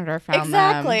 Scottish janitor found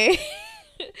exactly.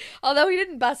 Although he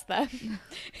didn't bust them.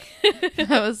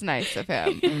 That was nice of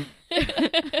him.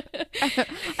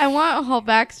 I want a whole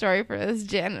backstory for this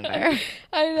janitor.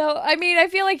 I know. I mean, I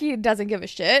feel like he doesn't give a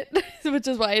shit, which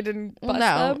is why I didn't bust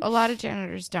them. A lot of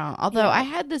janitors don't. Although I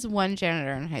had this one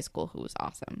janitor in high school who was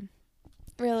awesome.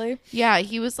 Really? Yeah,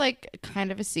 he was like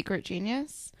kind of a secret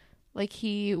genius. Like,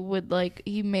 he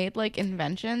made like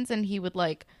inventions, and he would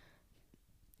like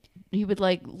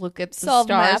look at the solve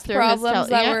stars math through problems his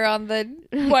that were on the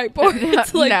whiteboard.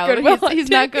 He's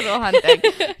not Good Will Hunting.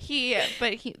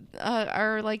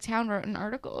 Our like town wrote an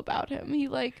article about him.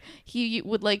 He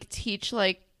would like teach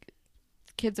like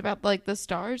kids about like the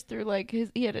stars through like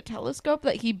he had a telescope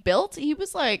that he built. He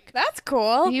was like, that's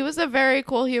cool. He was a very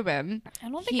cool human. I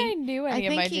don't think I knew any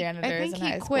of my janitors in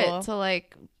high school. I think he quit to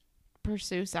like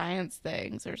pursue science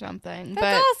things or something.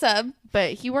 That's awesome.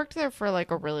 But he worked there for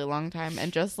like a really long time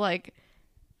and just like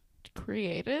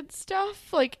created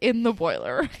stuff like in the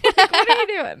boiler. Like, what are you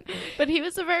doing? But he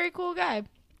was a very cool guy.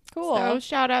 Cool. So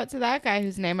shout out to that guy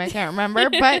whose name I can't remember,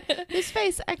 but his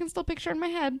face I can still picture in my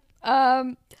head.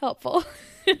 Helpful.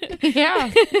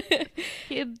 Yeah.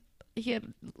 He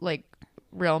had like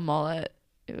real mullet.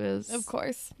 It was, of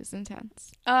course, it was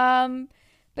intense.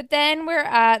 But then we're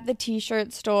at the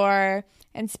t-shirt store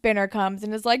and Spinner comes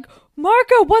and is like,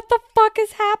 Marco, what the fuck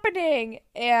is happening?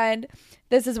 And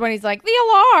this is when he's like, the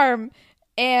alarm.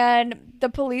 And the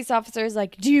police officer is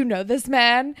like, do you know this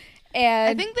man?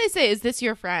 And I think they say, is this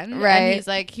your friend? Right. And he's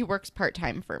like, he works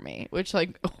part-time for me, which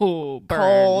like, oh, burn.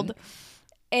 Cold.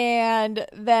 And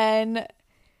then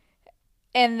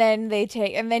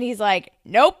he's like,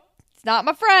 nope, it's not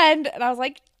my friend. And I was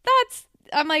like,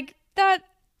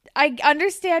 I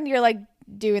understand you're like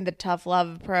doing the tough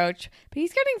love approach, but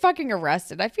he's getting fucking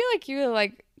arrested. I feel like you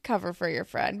like cover for your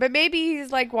friend, but maybe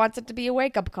he's like wants it to be a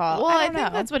wake up call. Well, I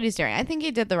think that's what he's doing. I think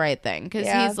he did the right thing because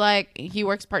he's like, he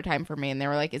works part time for me, and they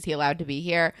were like, is he allowed to be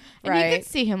here? And you could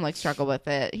see him like struggle with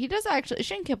it. He does actually.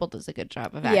 Shane Kibble does a good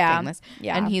job of acting this.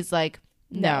 Yeah, and he's like,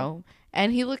 no.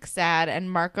 And he looks sad, and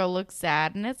Marco looks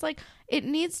sad, and it's like it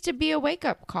needs to be a wake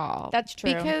up call. That's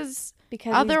true because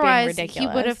otherwise he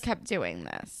would have kept doing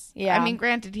this. Yeah, I mean,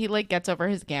 granted, he like gets over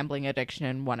his gambling addiction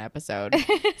in one episode,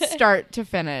 start to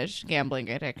finish gambling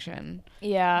addiction.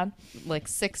 Yeah, like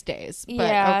 6 days.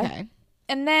 But okay.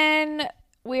 And then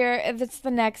it's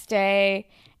the next day,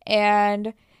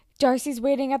 and Darcy's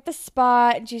waiting at the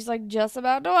spot, and she's like just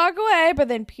about to walk away, but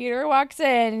then Peter walks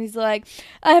in and he's like,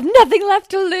 I have nothing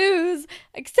left to lose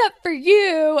except for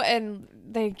you, and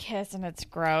they kiss and it's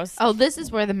gross. Oh, this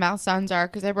is where the mouth sounds are,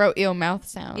 because I wrote ew mouth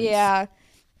sounds. Yeah.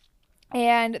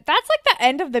 And that's like the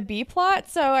end of the B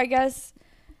plot, so I guess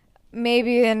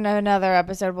maybe in another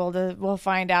episode we'll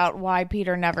find out why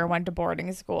Peter never went to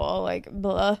boarding school. Like,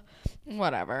 blah.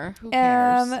 Whatever. Who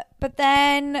cares? But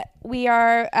then we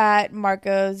are at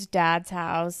Marco's dad's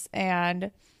house,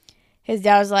 and his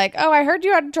dad was like, oh, I heard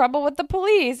you had trouble with the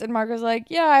police. And Marco's like,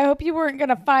 yeah, I hope you weren't going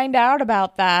to find out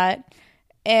about that.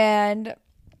 And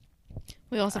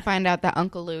we also find out that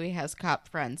Uncle Louie has cop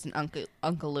friends, and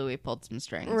Uncle Louie pulled some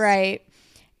strings. Right.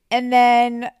 And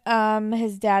then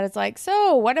his dad is like,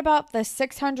 so what about the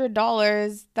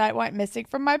 $600 that went missing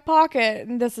from my pocket?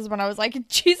 And this is when I was like,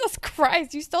 Jesus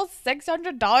Christ, you stole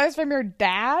 $600 from your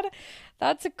dad?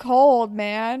 That's cold,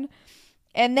 man.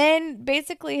 And then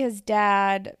basically his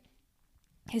dad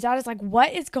is like,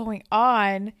 what is going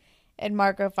on? And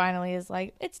Marco finally is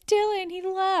like, it's Dylan, he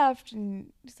left.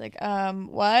 And he's like,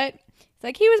 what? He's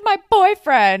like, he was my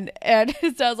boyfriend. And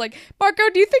his dad's like, Marco,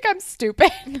 do you think I'm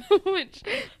stupid? Which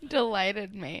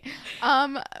delighted me.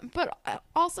 But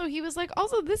also he was like,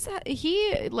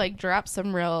 he like dropped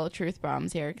some real truth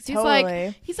bombs here. Cause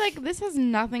he's like, this has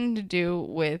nothing to do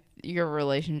with your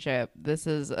relationship. This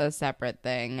is a separate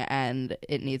thing, and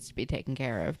it needs to be taken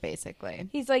care of, basically.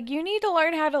 He's like, you need to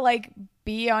learn how to like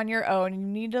be on your own. You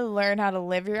need to learn how to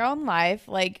live your own life.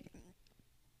 Like,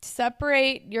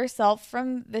 separate yourself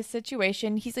from this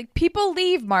situation. He's like, people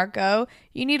leave, Marco.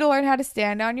 You need to learn how to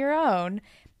stand on your own.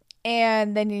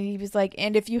 And then he was like,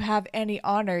 and if you have any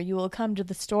honor, you will come to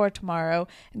the store tomorrow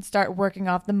and start working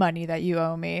off the money that you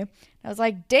owe me. I was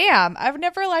like, damn, I've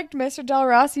never liked Mr. Del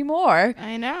Rossi more.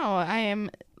 I know. I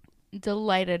am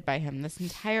delighted by him this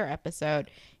entire episode.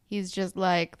 He's just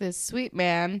like this sweet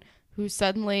man who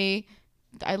suddenly,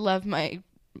 I love my,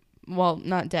 well,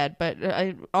 not dead, but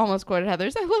I almost quoted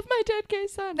Heather's, I love my dead gay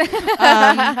son.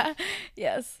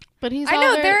 Yes. But he's I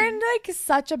know, they're in like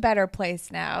such a better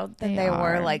place now than they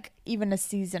were are. like even a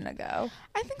season ago.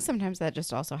 I think sometimes that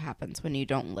just also happens when you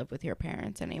don't live with your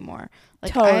parents anymore.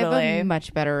 Like I have Totally. a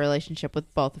much better relationship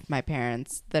with both of my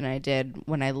parents than I did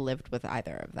when I lived with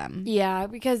either of them. Yeah,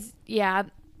 because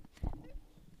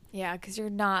because you're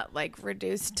not like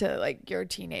reduced to like your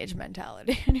teenage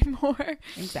mentality anymore.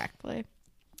 Exactly.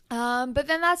 But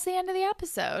then that's the end of the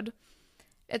episode.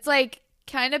 It's like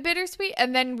kind of bittersweet,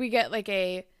 and then we get like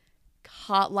a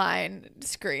hotline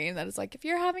screen that is like, if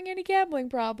you're having any gambling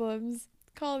problems,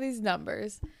 call these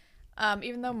numbers.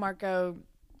 Even though Marco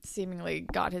seemingly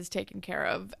got his taken care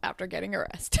of after getting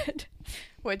arrested,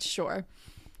 which sure.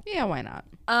 Yeah, why not?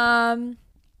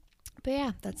 But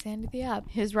yeah, that's the end of the app.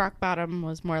 His rock bottom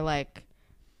was more like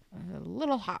a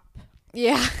little hop.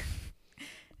 Yeah.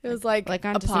 It was like a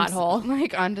onto pothole.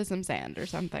 Like onto some sand or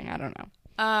something. I don't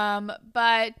know.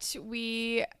 But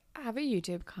we have a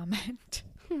YouTube comment.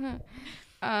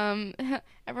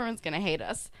 Everyone's gonna hate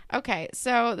us. Okay,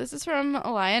 so this is from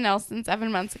Elia Nelson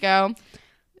 7 months ago.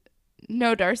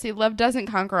 No, Darcy, love doesn't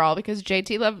conquer all because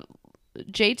JT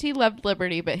loved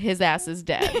liberty, but his ass is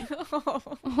dead.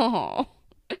 Oh.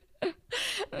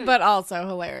 But also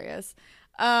hilarious.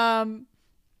 All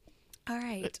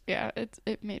right. Yeah,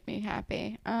 it made me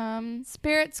happy.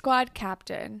 Spirit Squad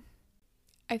Captain.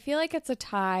 I feel like it's a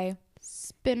tie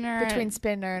Spinner between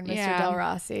Spinner and Mr. Yeah. Del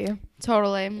Rossi.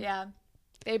 Totally. Yeah.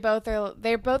 They both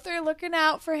are looking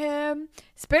out for him.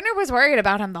 Spinner was worried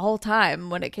about him the whole time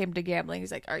when it came to gambling.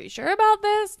 He's like, "Are you sure about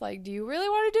this? Like, do you really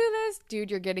want to do this? Dude,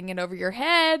 you're getting in over your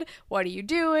head. What are you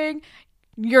doing?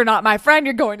 You're not my friend.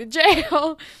 You're going to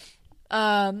jail."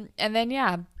 And then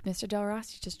yeah, Mr. Del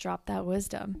Rossi just dropped that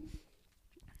wisdom.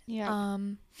 Yeah.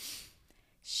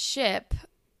 Ship.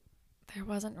 There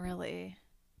wasn't really.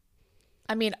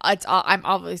 I mean, I'm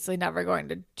obviously never going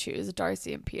to choose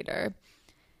Darcy and Peter.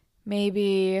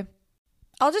 Maybe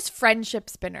I'll just friendship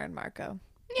Spinner and Marco.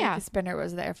 Yeah. Because Spinner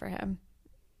was there for him,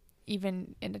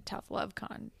 even in a tough love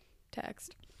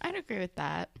context. I'd agree with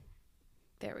that.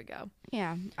 There we go.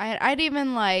 Yeah. I'd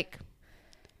even like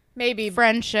Maybe.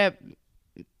 friendship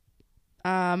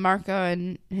Marco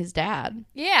and his dad.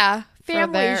 Yeah.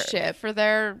 Family ship. For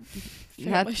their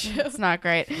Family ship. That's not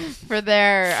great. For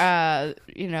their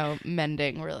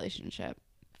mending relationship.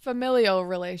 Familial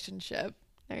relationship.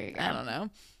 There you go. I don't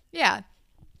know. Yeah.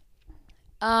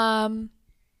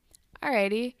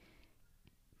 Alrighty.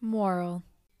 Moral.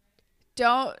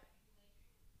 Don't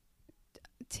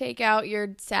take out your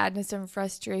sadness and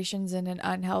frustrations in an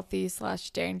unhealthy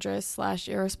 / dangerous /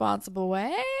 irresponsible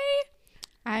way.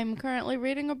 I'm currently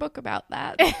reading a book about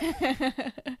that.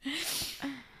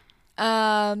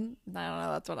 I don't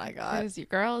know. That's what I got. Because your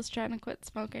girl is trying to quit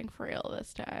smoking for real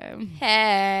this time.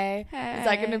 Hey. Is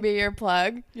that going to be your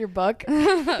plug? Your book?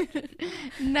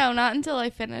 No, not until I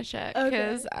finish it. Okay.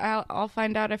 Because I'll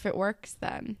find out if it works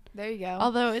then. There you go.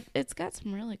 Although it's got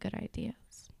some really good ideas.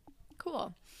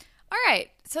 Cool. All right.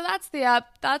 So that's the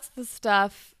up. That's the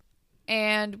stuff.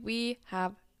 And we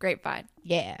have Grapevine.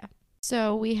 Yeah.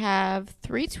 So we have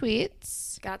 3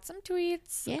 tweets. Got some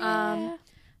tweets. Yeah.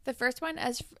 The first one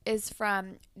is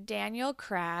from Daniel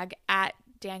Cragg at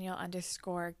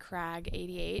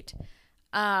Daniel_Cragg88.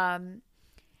 And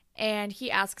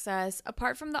he asks us,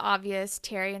 apart from the obvious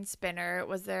Terry and Spinner,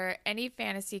 was there any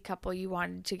fantasy couple you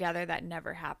wanted together that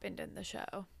never happened in the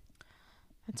show?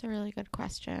 That's a really good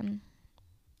question.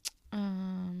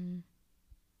 I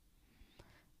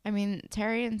mean,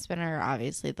 Terry and Spinner are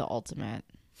obviously the ultimate.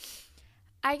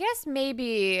 I guess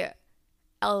maybe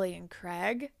Ellie and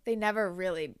Craig. They never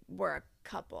really were a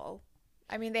couple.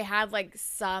 I mean, they had like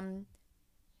some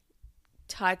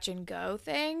touch and go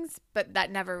things, but that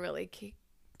never really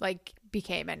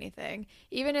became anything.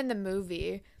 Even in the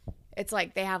movie, it's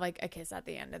like they have like a kiss at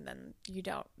the end and then you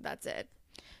don't. That's it.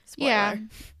 Spoiler. Yeah.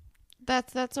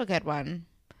 That's a good one.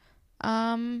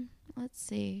 Let's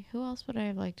see. Who else would I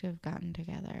have liked to have gotten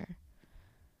together?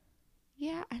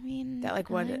 Yeah, I mean, That, like,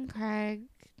 Ellie what- and Craig,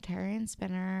 Terry and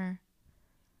Spinner.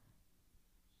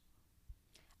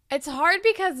 It's hard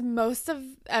because most of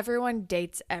everyone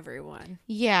dates everyone.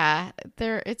 Yeah,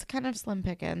 it's kind of slim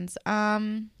pickings.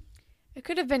 It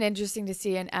could have been interesting to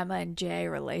see an Emma and Jay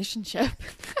relationship.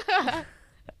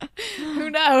 Who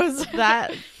knows?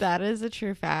 That is a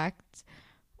true fact.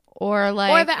 Or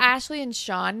the Ashley and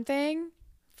Sean thing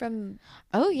from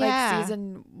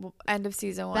end of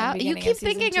season 1. You keep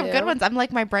thinking of good ones. I'm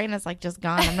like, my brain is like just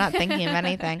gone. I'm not thinking of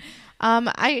anything.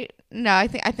 I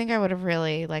think I would have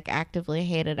really like actively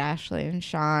hated Ashley and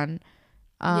Sean.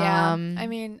 I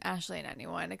mean Ashley and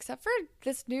anyone except for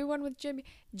this new one with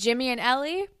Jimmy and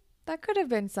Ellie. That could have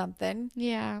been something.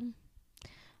 Yeah.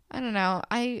 I don't know.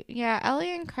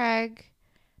 Ellie and Craig,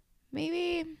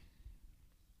 maybe.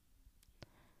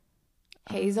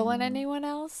 Hazel and anyone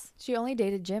else? She only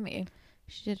dated Jimmy.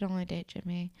 She did only date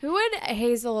Jimmy. Who would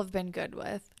Hazel have been good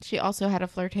with? She also had a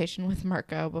flirtation with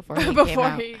Marco before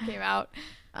he came out.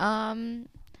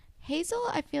 Hazel,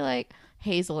 I feel like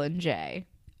Hazel and Jay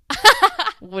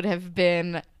would have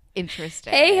been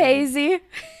interesting. Hey, Hazy.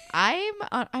 I'm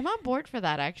on board for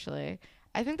that, actually.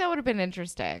 I think that would have been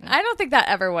interesting. I don't think that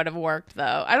ever would have worked,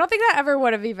 though. I don't think that ever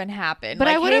would have even happened. But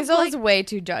like, Hazel is way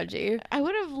too judgy. I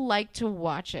would have liked to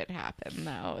watch it happen,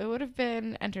 though. It would have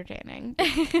been entertaining.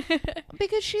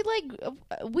 Because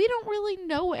we don't really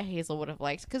know what Hazel would have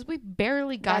liked because we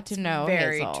barely got to know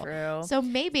Hazel. Very true. So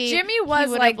maybe Jimmy was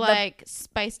he would have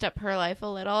spiced up her life a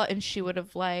little, and she would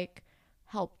have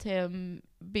helped him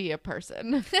be a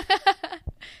person.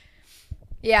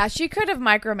 Yeah, she could have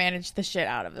micromanaged the shit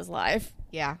out of his life.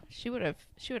 Yeah, she would have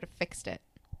fixed it.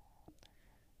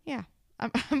 Yeah.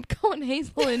 I'm going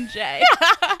Hazel and Jay.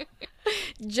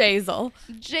 Jazel.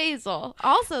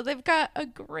 Also, they've got a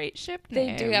great ship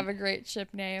name. They do have a great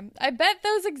ship name. I bet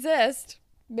those exist.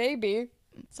 Maybe.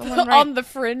 Someone on the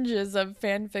fringes of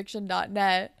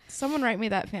fanfiction.net. Someone write me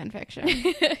that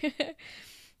fanfiction.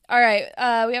 All right.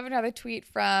 We have another tweet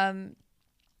from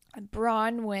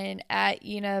Bronwyn at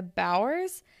Ina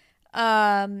Bowers.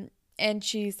 And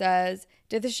she says,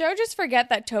 did the show just forget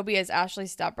that Toby is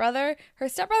Ashley's stepbrother? Her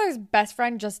stepbrother's best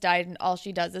friend just died, and all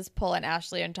she does is pull on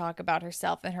Ashley and talk about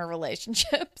herself and her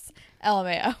relationships.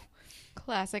 LMAO.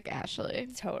 Classic Ashley.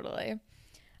 Totally.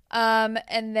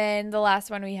 And then the last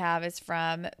one we have is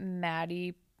from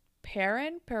Maddie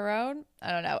Perron?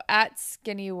 I don't know. At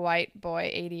Skinny White Boy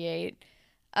 88.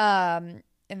 And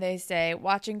they say,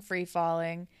 watching Free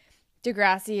Falling.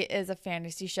 Degrassi is a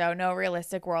fantasy show. No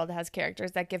realistic world has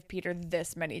characters that give Peter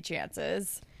this many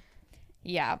chances.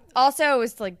 Yeah. Also, it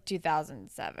was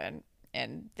 2007,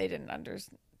 and they didn't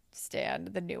understand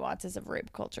the nuances of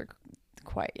rape culture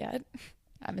quite yet,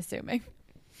 I'm assuming.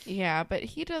 Yeah, but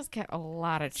he does get a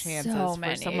lot of chances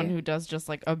for someone who does just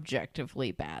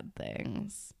objectively bad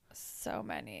things. So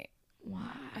many. Why?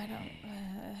 I don't.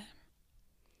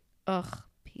 Ugh,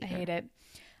 Peter. I hate it.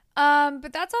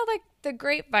 But that's all the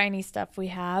grapeviney stuff we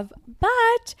have.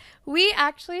 But we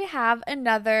actually have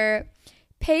another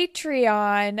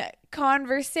Patreon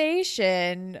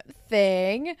conversation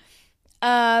thing.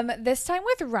 This time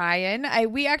with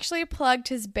Ryan. We actually plugged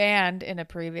his band in a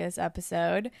previous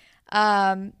episode.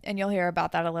 And you'll hear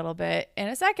about that a little bit in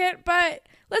a second. But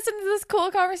listen to this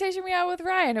cool conversation we had with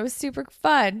Ryan. It was super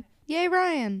fun. Yay,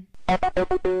 Ryan.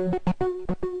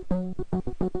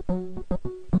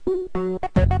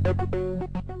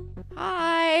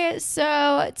 Hi,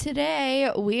 so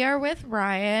today we are with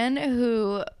Ryan,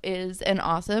 who is an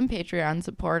awesome Patreon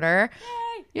supporter.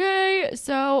 Yay!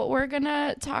 So we're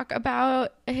gonna talk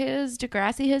about his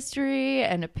Degrassi history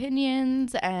and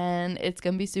opinions, and it's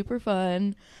gonna be super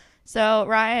fun. So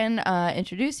Ryan,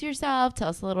 introduce yourself. Tell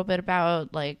us a little bit about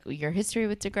your history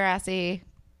with Degrassi.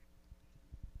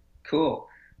 Cool.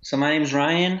 So my name's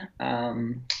Ryan.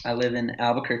 I live in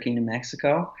Albuquerque, New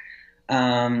Mexico.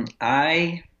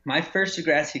 My first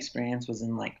Degrassi experience was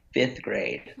in 5th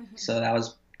grade. So that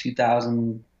was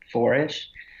 2004-ish.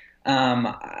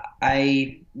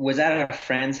 I was at a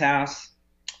friend's house,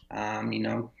 hanging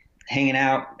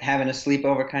out, having a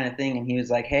sleepover kind of thing. And he was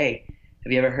like, hey,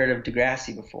 have you ever heard of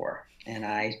Degrassi before? And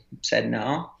I said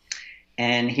no.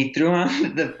 And he threw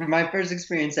on my first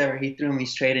experience ever. He threw me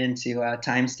straight into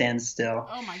Time Stands Still.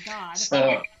 Oh my God.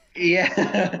 So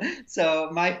yeah. So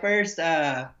my first,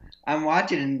 I'm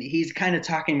watching and he's kind of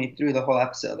talking me through the whole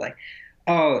episode.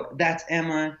 Oh, that's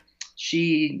Emma.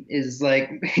 She is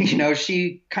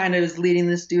she kind of is leading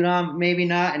this dude on, maybe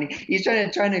not. And he's trying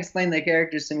to explain the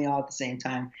characters to me all at the same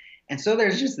time. And so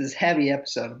there's just this heavy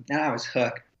episode, and I was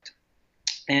hooked.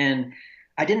 And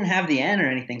I didn't have the end or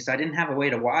anything, so I didn't have a way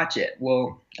to watch it.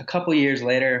 Well, a couple years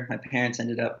later, my parents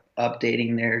ended up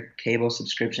updating their cable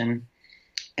subscription,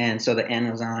 and so the end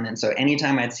was on. And so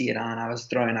anytime I'd see it on, I was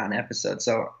throwing on episodes.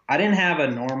 So I didn't have a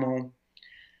normal,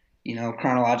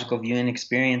 chronological viewing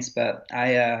experience, but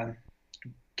I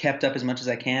kept up as much as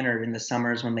I can, or in the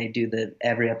summers when they do the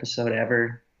every episode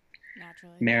ever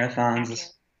Naturally.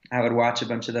 marathons, I would watch a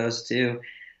bunch of those too.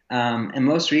 And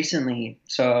most recently,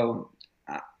 so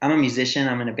I'm a musician,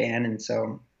 I'm in a band, and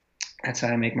so that's how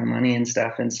I make my money and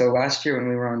stuff. And so last year when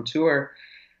we were on tour,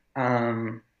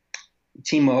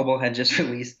 T-Mobile had just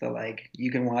released the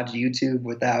you can watch YouTube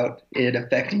without it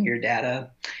affecting your data.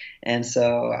 And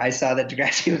so I saw that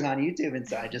Degrassi was on YouTube, and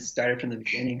so I just started from the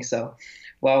beginning. So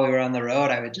while we were on the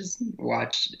road, I would just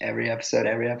watch every episode.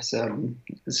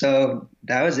 So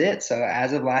that was it. So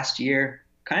as of last year,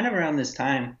 kind of around this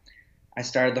time, I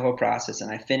started the whole process, and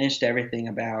I finished everything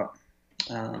about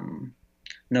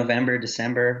November,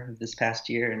 December of this past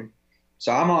year. And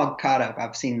so I'm all caught up.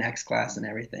 I've seen Next Class and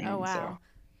everything. Oh, wow. So,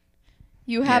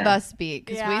 You have us beat,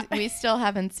 because Yeah. we still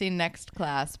haven't seen Next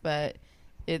Class, but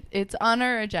it's on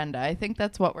our agenda. I think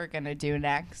that's what we're going to do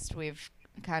next. We've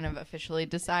kind of officially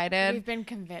decided. We've been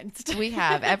convinced. We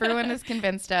have. Everyone has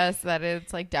convinced us that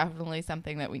it's definitely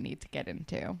something that we need to get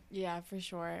into. Yeah, for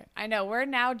sure. I know. We're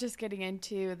now just getting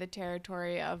into the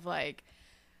territory of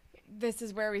this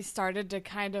is where we started to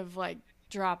kind of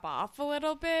drop off a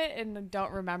little bit and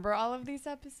don't remember all of these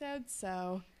episodes.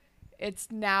 So it's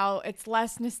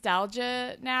less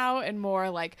nostalgia now and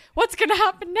more what's going to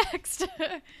happen next?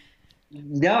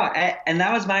 No, and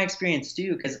that was my experience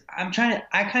too, because I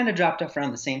kind of dropped off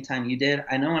around the same time you did.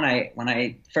 I know when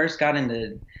I first got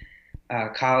into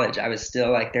college, I was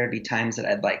still there'd be times that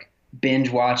I'd binge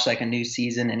watch a new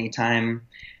season anytime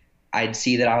I'd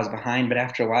see that I was behind. But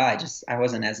after a while, I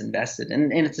wasn't as invested,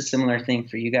 and it's a similar thing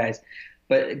for you guys.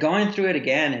 But going through it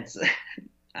again, it's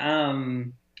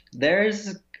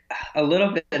there's a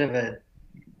little bit of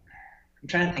I'm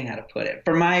trying to think how to put it.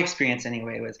 For my experience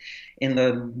anyway, was in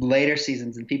the later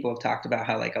seasons, and people have talked about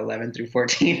how 11 through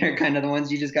 14 are kind of the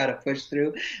ones you just got to push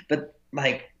through. But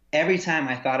every time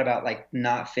I thought about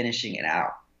not finishing it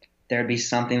out, there'd be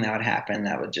something that would happen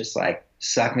that would just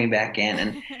suck me back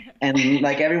in. And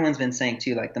everyone's been saying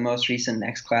too, the most recent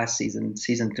Next Class season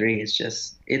 3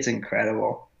 is it's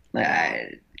incredible.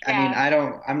 I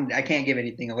mean, I can't give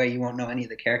anything away. You won't know any of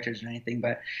the characters or anything,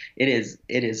 but it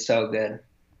is so good.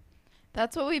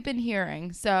 That's what we've been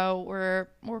hearing, so we're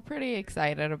pretty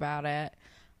excited about it.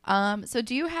 So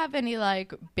do you have any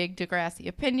big Degrassi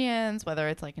opinions, whether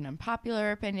it's an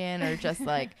unpopular opinion or just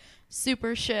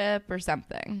super ship or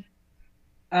something?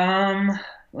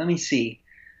 Let me see.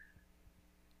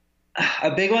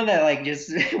 A big one that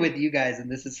just with you guys,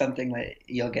 and this is something that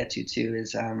you'll get to too,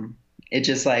 is it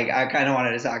just I kind of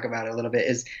wanted to talk about it a little bit,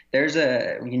 is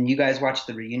when you guys watch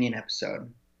the reunion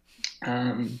episode,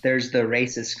 there's the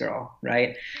racist girl,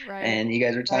 right? And you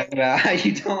guys were talking about how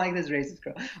you don't like this racist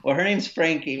girl. Well, her name's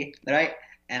Frankie, right?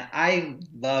 And I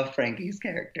love Frankie's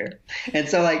character. And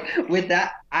so with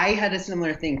that, I had a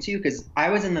similar thing too, because I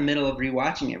was in the middle of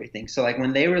rewatching everything. So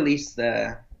when they released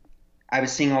I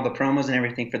was seeing all the promos and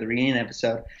everything for the reunion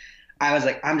episode, I was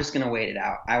I'm just going to wait it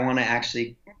out. I want to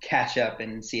actually catch up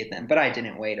and see it then. But I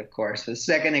didn't wait, of course. The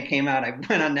second it came out, I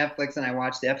went on Netflix and I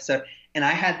watched the episode. And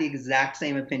I had the exact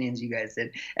same opinions you guys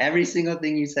did. Every single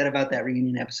thing you said about that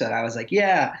reunion episode, I was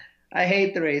yeah, I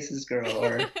hate the racist girl.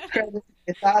 Or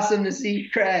it's awesome to see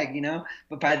Craig,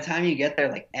 But by the time you get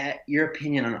there, your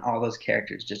opinion on all those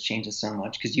characters just changes so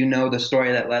much, because you know the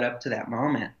story that led up to that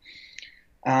moment.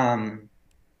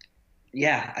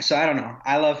 Yeah, so I don't know.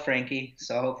 I love Frankie,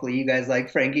 so hopefully you guys like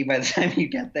Frankie by the time you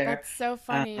get there. That's so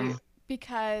funny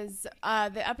because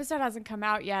the episode hasn't come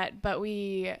out yet, but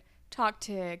we talked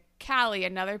to Callie,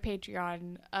 another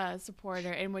Patreon supporter,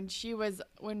 and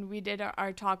when we did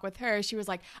our talk with her, she was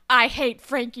I hate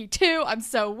Frankie too. I'm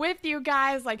so with you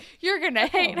guys. You're gonna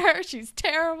hate her. She's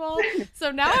terrible.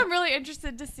 So now I'm really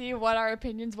interested to see what our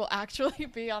opinions will actually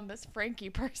be on this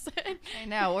Frankie person. I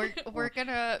know we're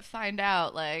gonna find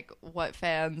out what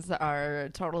fans are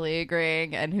totally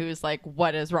agreeing and who's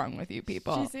what is wrong with you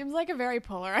people. She seems like a very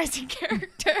polarizing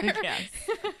character. Yes.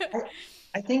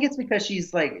 I think it's because she's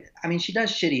she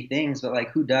does shitty things, but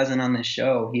who doesn't on this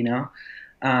show,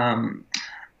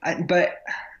 but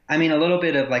I mean, a little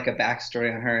bit of a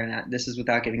backstory on her, and this is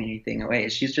without giving anything away.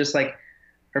 She's just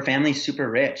her family's super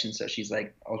rich, and so she's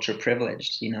ultra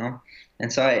privileged,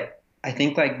 and so I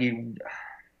think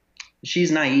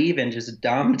she's naive and just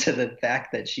dumb to the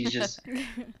fact that she's just,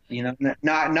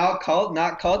 not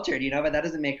cultured, but that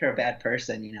doesn't make her a bad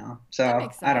person, So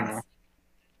I don't know.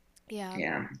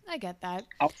 Yeah, I get that.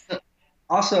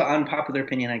 Also, unpopular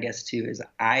opinion, I guess, too, is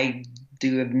I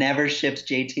have never shipped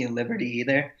JT and Liberty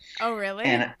either. Oh, really?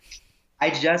 And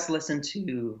I just listened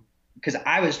to, because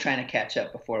I was trying to catch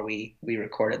up before we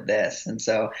recorded this, and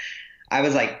so I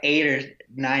was 8 or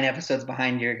 9 episodes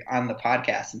behind you on the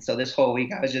podcast. And so this whole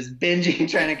week I was just binging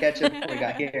trying to catch up before we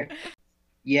got here.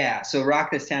 Yeah, so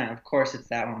Rock This Town, of course it's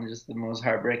that one, just the most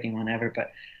heartbreaking one ever.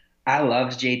 But I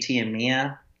loved JT and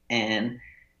Mia. And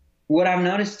what I've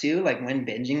noticed too, like when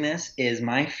binging this, is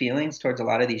my feelings towards a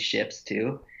lot of these ships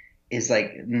too is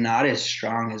like not as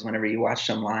strong as whenever you watch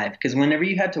them live. Because whenever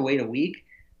you had to wait a week,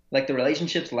 like the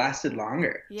relationships lasted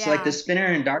longer. Yeah. So like the Spinner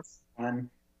and Darcy one,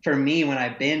 for me when I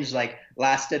binged, like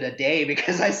lasted a day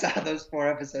because I saw those 4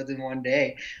 episodes in one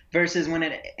day. Versus when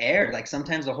it aired, like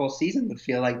sometimes the whole season would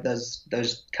feel like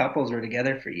those couples were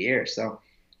together for years. So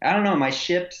I don't know, my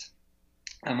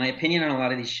opinion on a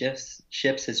lot of these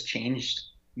ships has changed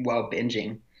while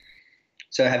binging.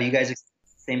 So have you guys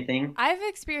experienced the same thing? I've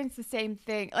experienced the same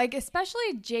thing. Like,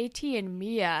 especially JT and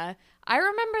Mia. I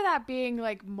remember that being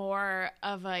like more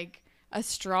of like a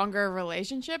stronger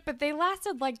relationship, but they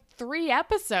lasted like 3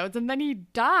 episodes and then he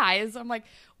dies. I'm like,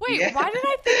 wait, Yeah. why did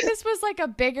I think this was like a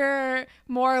bigger,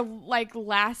 more like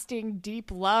lasting, deep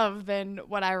love than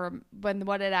what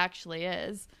what it actually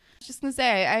is? Just gonna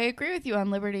say, I agree with you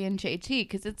on Liberty and JT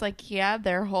because it's like, yeah,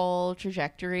 their whole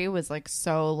trajectory was like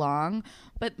so long,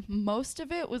 but most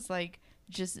of it was like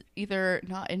just either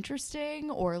not interesting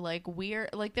or like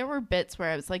weird. Like there were bits where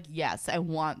I was like, yes, I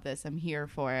want this, I'm here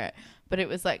for it, but it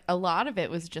was like a lot of it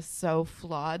was just so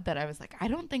flawed that I was like, I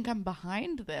don't think I'm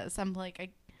behind this. I'm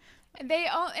like, They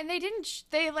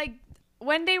like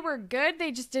when they were good,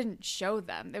 they just didn't show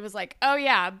them. It was like, oh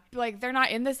yeah, like they're not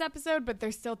in this episode, but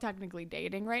they're still technically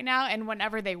dating right now. And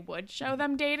whenever they would show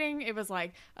them dating, it was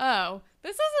like, oh,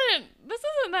 this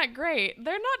isn't that great.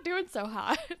 They're not doing so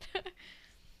hot.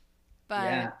 But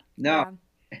Yeah. No.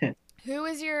 yeah. Who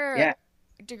is your Yeah.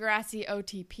 Degrassi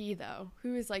OTP though?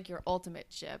 Who is like your ultimate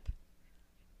ship?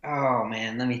 Oh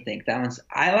man, let me think.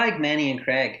 I like Manny and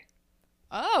Craig.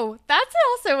 Oh, that's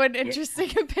also an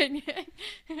interesting opinion.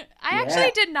 I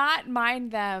actually did not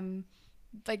mind them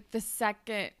like the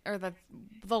second or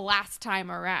the last time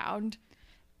around.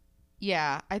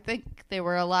 yeah, I think they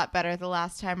were a lot better the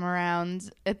last time around.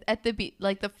 At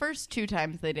like the first 2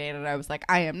 times they dated, I was like,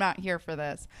 I am not here for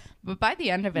this. But by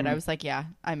the end of it, I was like, yeah,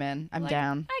 I'm in. I'm Like,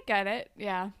 down. I get it.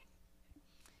 Yeah.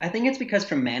 I think it's because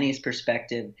from Manny's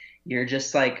perspective, you're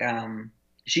just like,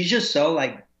 she's just so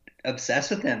like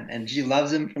obsessed with him and she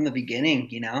loves him from the beginning,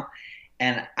 you know?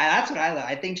 And that's what I love.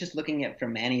 I think just looking at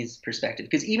from Manny's perspective,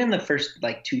 because even the first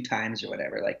like 2 times or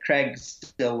whatever, like Craig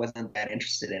still wasn't that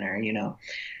interested in her, you know?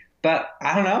 But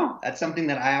I don't know. That's something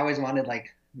that I always wanted, like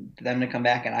them to come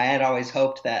back. And I had always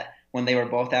hoped that when they were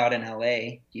both out in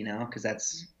LA, you know, because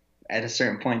that's at a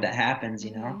certain point that happens,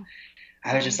 you know,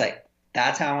 I was just like,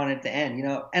 that's how I wanted it to end, you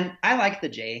know. And I like the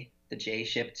J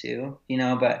ship too, you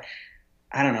know, but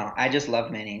I don't know. I just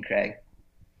love Manny and Craig.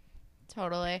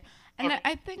 Totally. And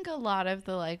I think a lot of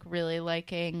the like really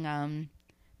liking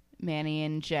Manny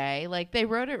and Jay, like they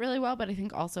wrote it really well, but I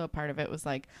think also a part of it was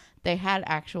like they had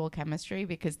actual chemistry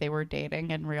because they were dating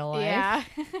in real life. Yeah.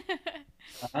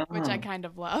 Oh. Which I kind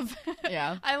of love.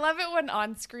 Yeah. I love it when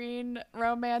on-screen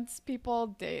romance people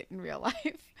date in real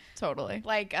life. Totally.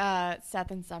 Like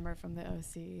Seth and Summer from the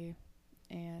OC.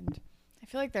 And I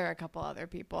feel like there are a couple other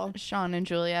people. Sean and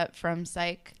Juliet from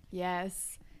Psych.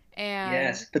 Yes. And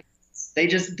Yes, but they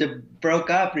just broke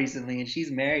up recently, and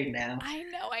she's married now. I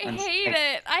know. I I'm hate sorry.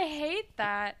 it. I hate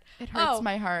that. It hurts Oh.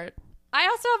 my heart. I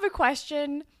also have a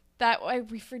question that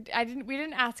we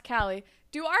didn't ask Callie.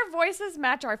 Do our voices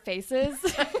match our faces?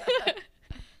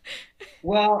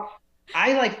 Well,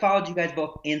 I like followed you guys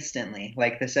both instantly,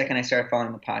 like the second I started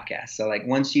following the podcast. So like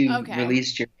once you Okay.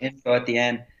 released your info at the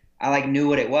end, I like knew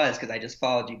what it was because I just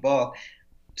followed you both.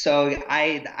 So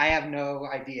I have no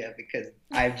idea because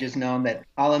I've just known that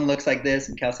Holland looks like this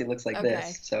and Kelsey looks like Okay.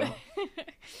 this. So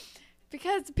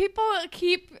Because people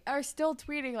are still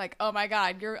tweeting like, "Oh my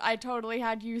God, I totally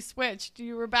had you switched.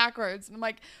 You were backwards," and I'm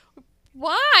like,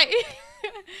 "Why?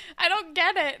 I don't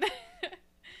get it."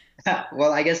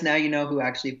 well, I guess now you know who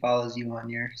actually follows you on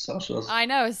your socials. I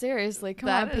know, seriously. Come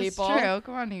on, That is people. true.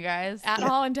 Come on, you guys. At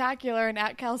Hollandtacular and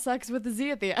at Cal Sucks with a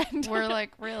Z at the end. We're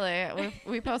like, really,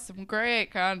 we post some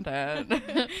great content.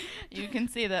 You can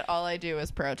see that all I do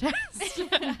is protest.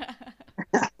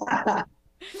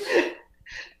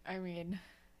 I mean,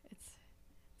 it's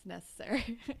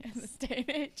necessary in this day and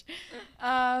age.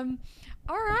 All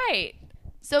right.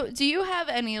 So, do you have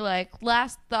any like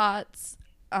last thoughts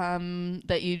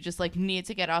that you just like need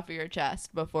to get off of your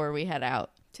chest before we head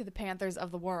out? To the Panthers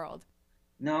of the world.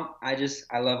 No, I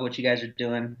love what you guys are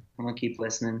doing. I'm gonna keep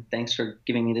listening. Thanks for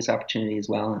giving me this opportunity as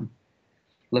well, and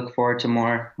look forward to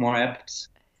more episodes.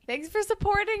 Thanks for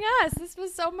supporting us. This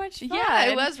was so much fun. Yeah,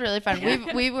 it was really fun.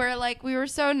 We were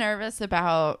so nervous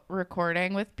about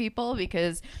recording with people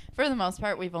because for the most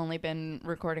part we've only been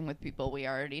recording with people we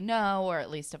already know, or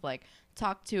at least have like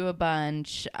talked to a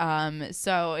bunch.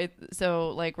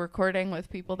 So like recording with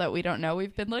people that we don't know,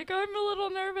 we've been like, I'm a little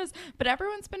nervous, but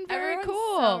everyone's been very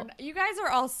cool. You guys are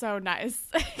all so nice.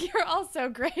 You're all so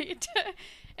great.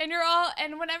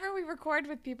 And whenever we record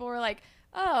with people, we're like,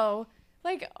 oh,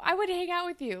 like, I would hang out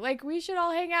with you. Like, we should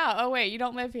all hang out. Oh, wait, you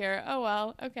don't live here. Oh,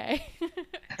 well, okay.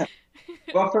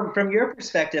 Well, from your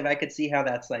perspective, I could see how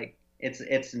that's like it's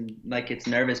like it's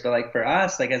nervous, but like for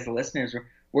us, like as the listeners,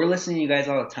 we're listening to you guys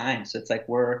all the time, so it's like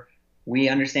we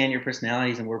understand your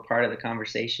personalities and we're part of the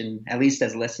conversation, at least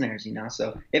as listeners, you know.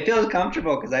 So it feels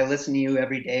comfortable because I listen to you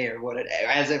every day, or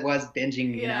as it was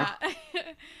binging, you know.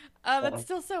 That's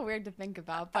still so weird to think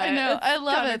about. But I know. I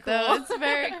love it, cool. though. It's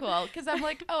very cool. Because I'm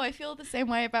like, oh, I feel the same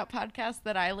way about podcasts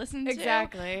that I listen to.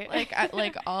 Exactly.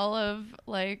 Like all of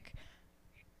my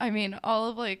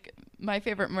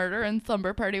favorite Murder and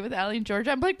Slumber Party with Allie and Georgia.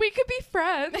 I'm like, we could be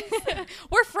friends.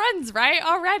 We're friends, right?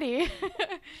 Already.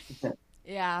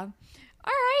 Yeah.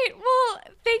 All right. Well,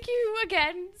 thank you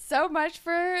again so much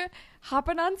for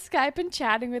hopping on Skype and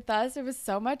chatting with us. It was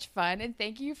so much fun, and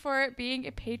thank you for being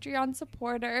a Patreon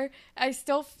supporter. I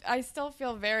still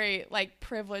feel very like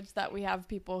privileged that we have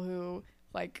people who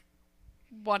like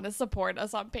want to support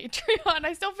us on Patreon.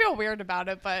 I still feel weird about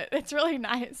it, but it's really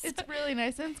nice. It's really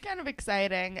nice, and it's kind of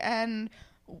exciting, and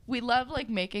we love like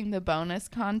making the bonus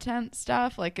content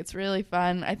stuff. Like, it's really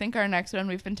fun. I think our next one,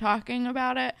 we've been talking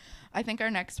about it, I think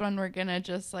our next one we're gonna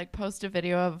just like post a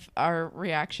video of our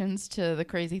reactions to the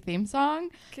crazy theme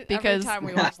song, because every time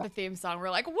we watch the theme song we're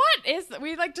like, what is that?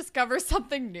 We like discover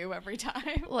something new every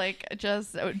time. Like,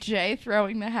 just Jay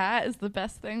throwing the hat is the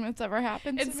best thing that's ever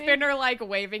happened to me. And Spinner like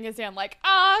waving his hand like,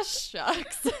 ah,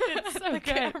 shucks. It's so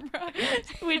good.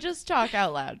 We just talk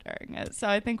out loud during it, so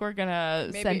I think we're gonna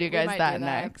send you guys that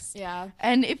next. Yeah.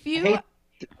 And if you I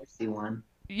see one.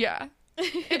 Yeah.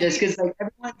 Just because like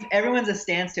everyone's a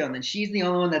standstill, and then she's the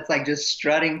only one that's like just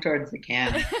strutting towards the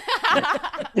camera.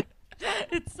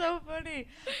 It's so funny.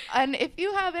 And if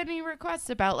you have any requests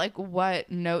about like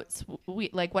what notes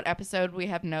what episode we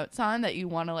have notes on that you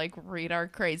want to like read our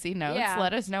crazy notes,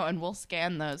 let us know and we'll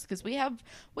scan those, because we have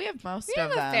most of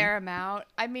them. We have a fair amount.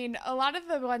 I mean, a lot of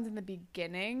the ones in the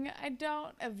beginning, I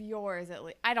don't, of yours at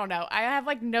least. I don't know. I have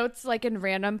like notes like in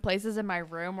random places in my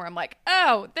room where I'm like,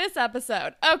 oh, this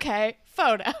episode. Okay,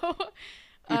 photo.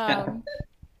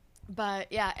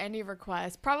 But yeah, any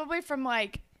requests, probably from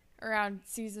like around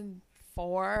season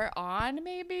 4 on,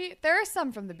 maybe. There are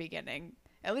some from the beginning.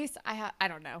 At least I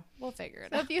don't know. We'll figure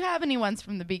it out. So if you have any ones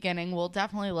from the beginning, we'll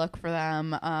definitely look for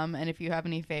them. And if you have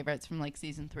any favorites from like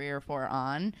season 3 or 4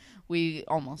 on, we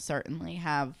almost certainly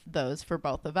have those for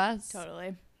both of us.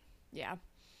 Totally. Yeah.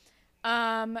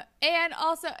 And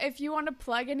also, if you want to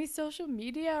plug any social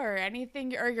media or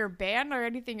anything, or your band or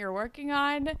anything you're working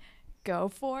on, go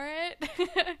for it.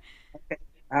 Okay.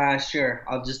 Sure.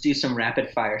 I'll just do some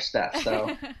rapid fire stuff.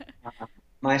 So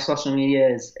my social media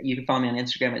is, you can follow me on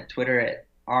Instagram and Twitter at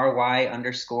RY_RAEL.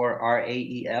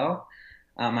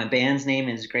 My band's name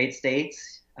is Great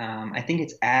States. I think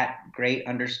it's at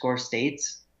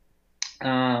Great_States.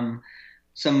 A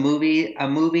movie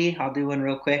I'll do one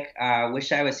real quick.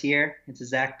 Wish I Was Here. It's a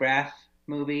Zach Braff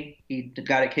movie. He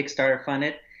got a Kickstarter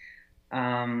funded.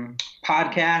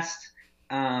 Podcast.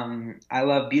 I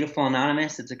love Beautiful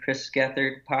Anonymous. It's a Chris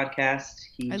Gethard podcast.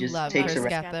 He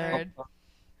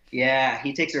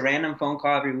takes a random phone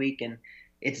call every week, and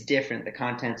it's different. The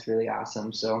content's really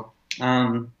awesome. So I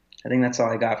think that's all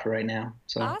I got for right now.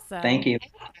 So awesome. Thank you.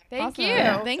 Thank you.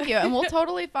 Thank you. And we'll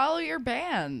totally follow your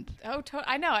band. Oh,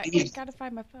 I know. I gotta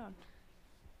find my phone.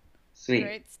 Sweet.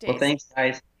 Great. Well, thanks,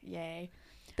 guys. Yay.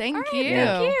 Thank right, you.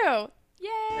 Thank you.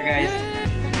 Yay. Bye, guys.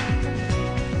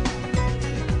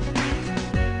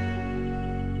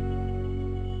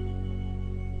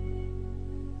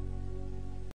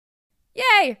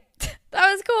 Yay!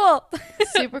 That was cool.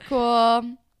 Super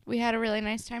cool. We had a really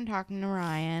nice time talking to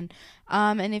Ryan.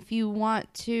 And if you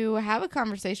want to have a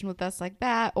conversation with us like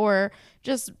that, or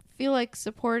just feel like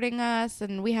supporting us,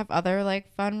 and we have other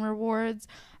like fun rewards,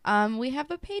 we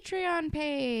have a Patreon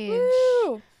page.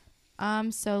 Woo!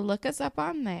 So look us up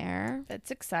on there. That's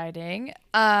exciting.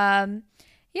 Yeah,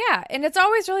 and it's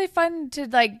always really fun to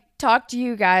like talk to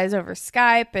you guys over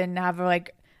Skype and have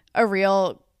like a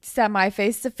real semi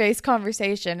face-to-face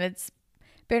conversation. It's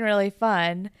been really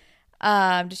fun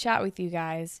to chat with you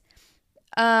guys.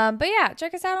 But yeah,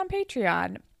 check us out on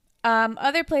Patreon.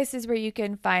 Other places where you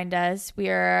can find us, we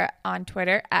are on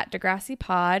Twitter at Degrassi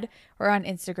Pod. We're on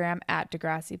Instagram at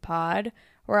Degrassi Pod.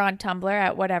 We're on Tumblr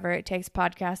at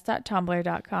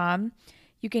whateverittakes.tumblr.com.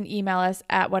 You can email us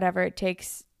at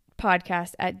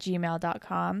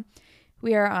whateverittakes.podcast@gmail.com.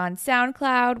 We are on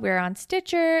SoundCloud, we're on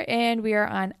Stitcher, and we are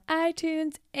on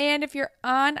iTunes. And if you're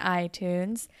on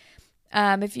iTunes,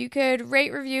 if you could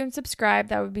rate, review, and subscribe,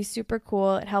 that would be super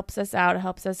cool. It helps us out. It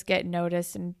helps us get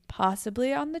noticed and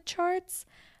possibly on the charts.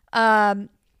 And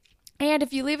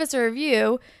if you leave us a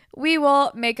review, we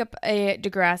will make up a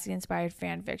Degrassi-inspired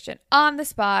fan fiction on the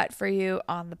spot for you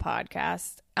on the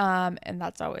podcast. And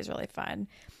that's always really fun.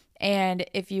 And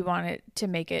if you want it to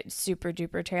make it super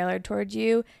duper tailored towards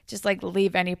you, just like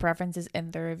leave any preferences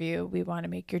in the review. We want to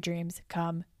make your dreams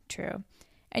come true.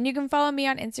 And you can follow me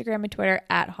on Instagram and Twitter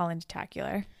at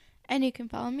HollandTacular. And you can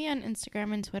follow me on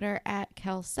Instagram and Twitter at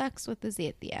KelSucks with the Z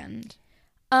at the end.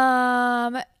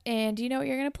 And do you know what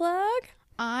you're going to plug?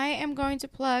 I am going to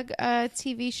plug a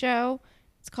TV show.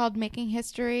 It's called Making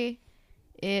History.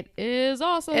 It is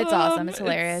awesome. It's awesome. It's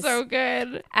hilarious. It's so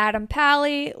good. Adam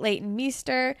Pally, Leighton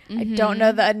Meester. I don't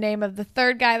know the name of the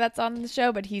third guy that's on the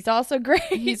show, but he's also great.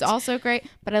 He's also great.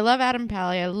 But I love Adam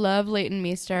Pally. I love Leighton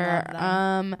Meester.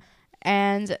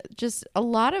 And just a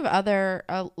lot of other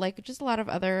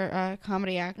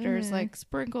comedy actors like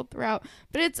sprinkled throughout.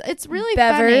 But it's really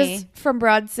Bevers funny. from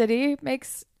Broad City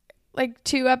makes like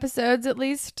 2 episodes at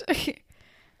least.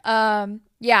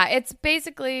 Yeah, it's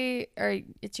basically, or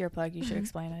it's your plug. You should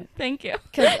explain it. Thank you.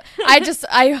 Because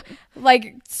I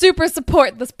like super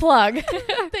support this plug.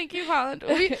 Thank you, Holland.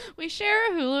 We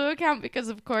share a Hulu account because,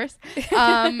 of course,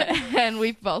 and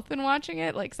we've both been watching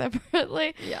it like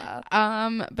separately. Yeah.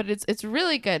 But it's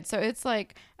really good. So it's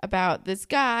like about this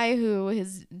guy who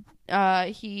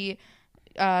he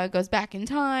goes back in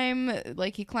time,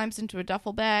 like he climbs into a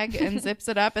duffel bag and zips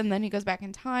it up, and then he goes back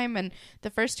in time, and the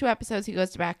first 2 episodes he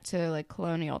goes back to like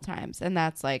colonial times, and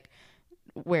that's like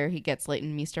where he gets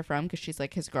Leighton Meester from, because she's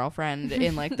like his girlfriend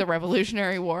in like the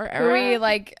Revolutionary War era. Where he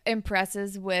like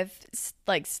impresses with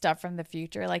like stuff from the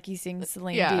future, like he sings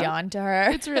Celine Dion to her.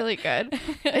 It's really good.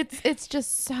 It's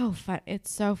just so fun. It's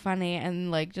so funny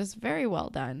and like just very well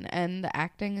done, and the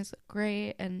acting is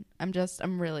great, and I'm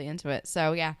really into it.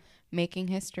 So yeah, Making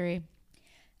History.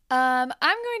 I'm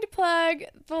going to plug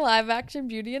the live action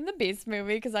Beauty and the Beast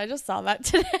movie because I just saw that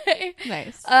today.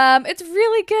 Nice. It's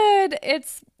really good.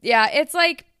 It's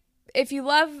like if you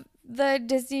love the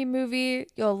Disney movie,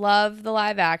 you'll love the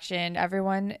live action.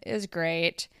 Everyone is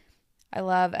great. I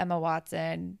love Emma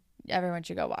Watson. Everyone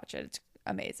should go watch it. It's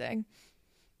amazing.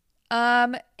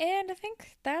 And I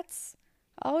think that's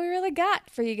all we really got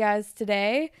for you guys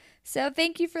today. So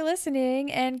thank you for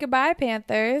listening, and goodbye,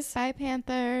 Panthers. Bye,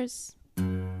 Panthers.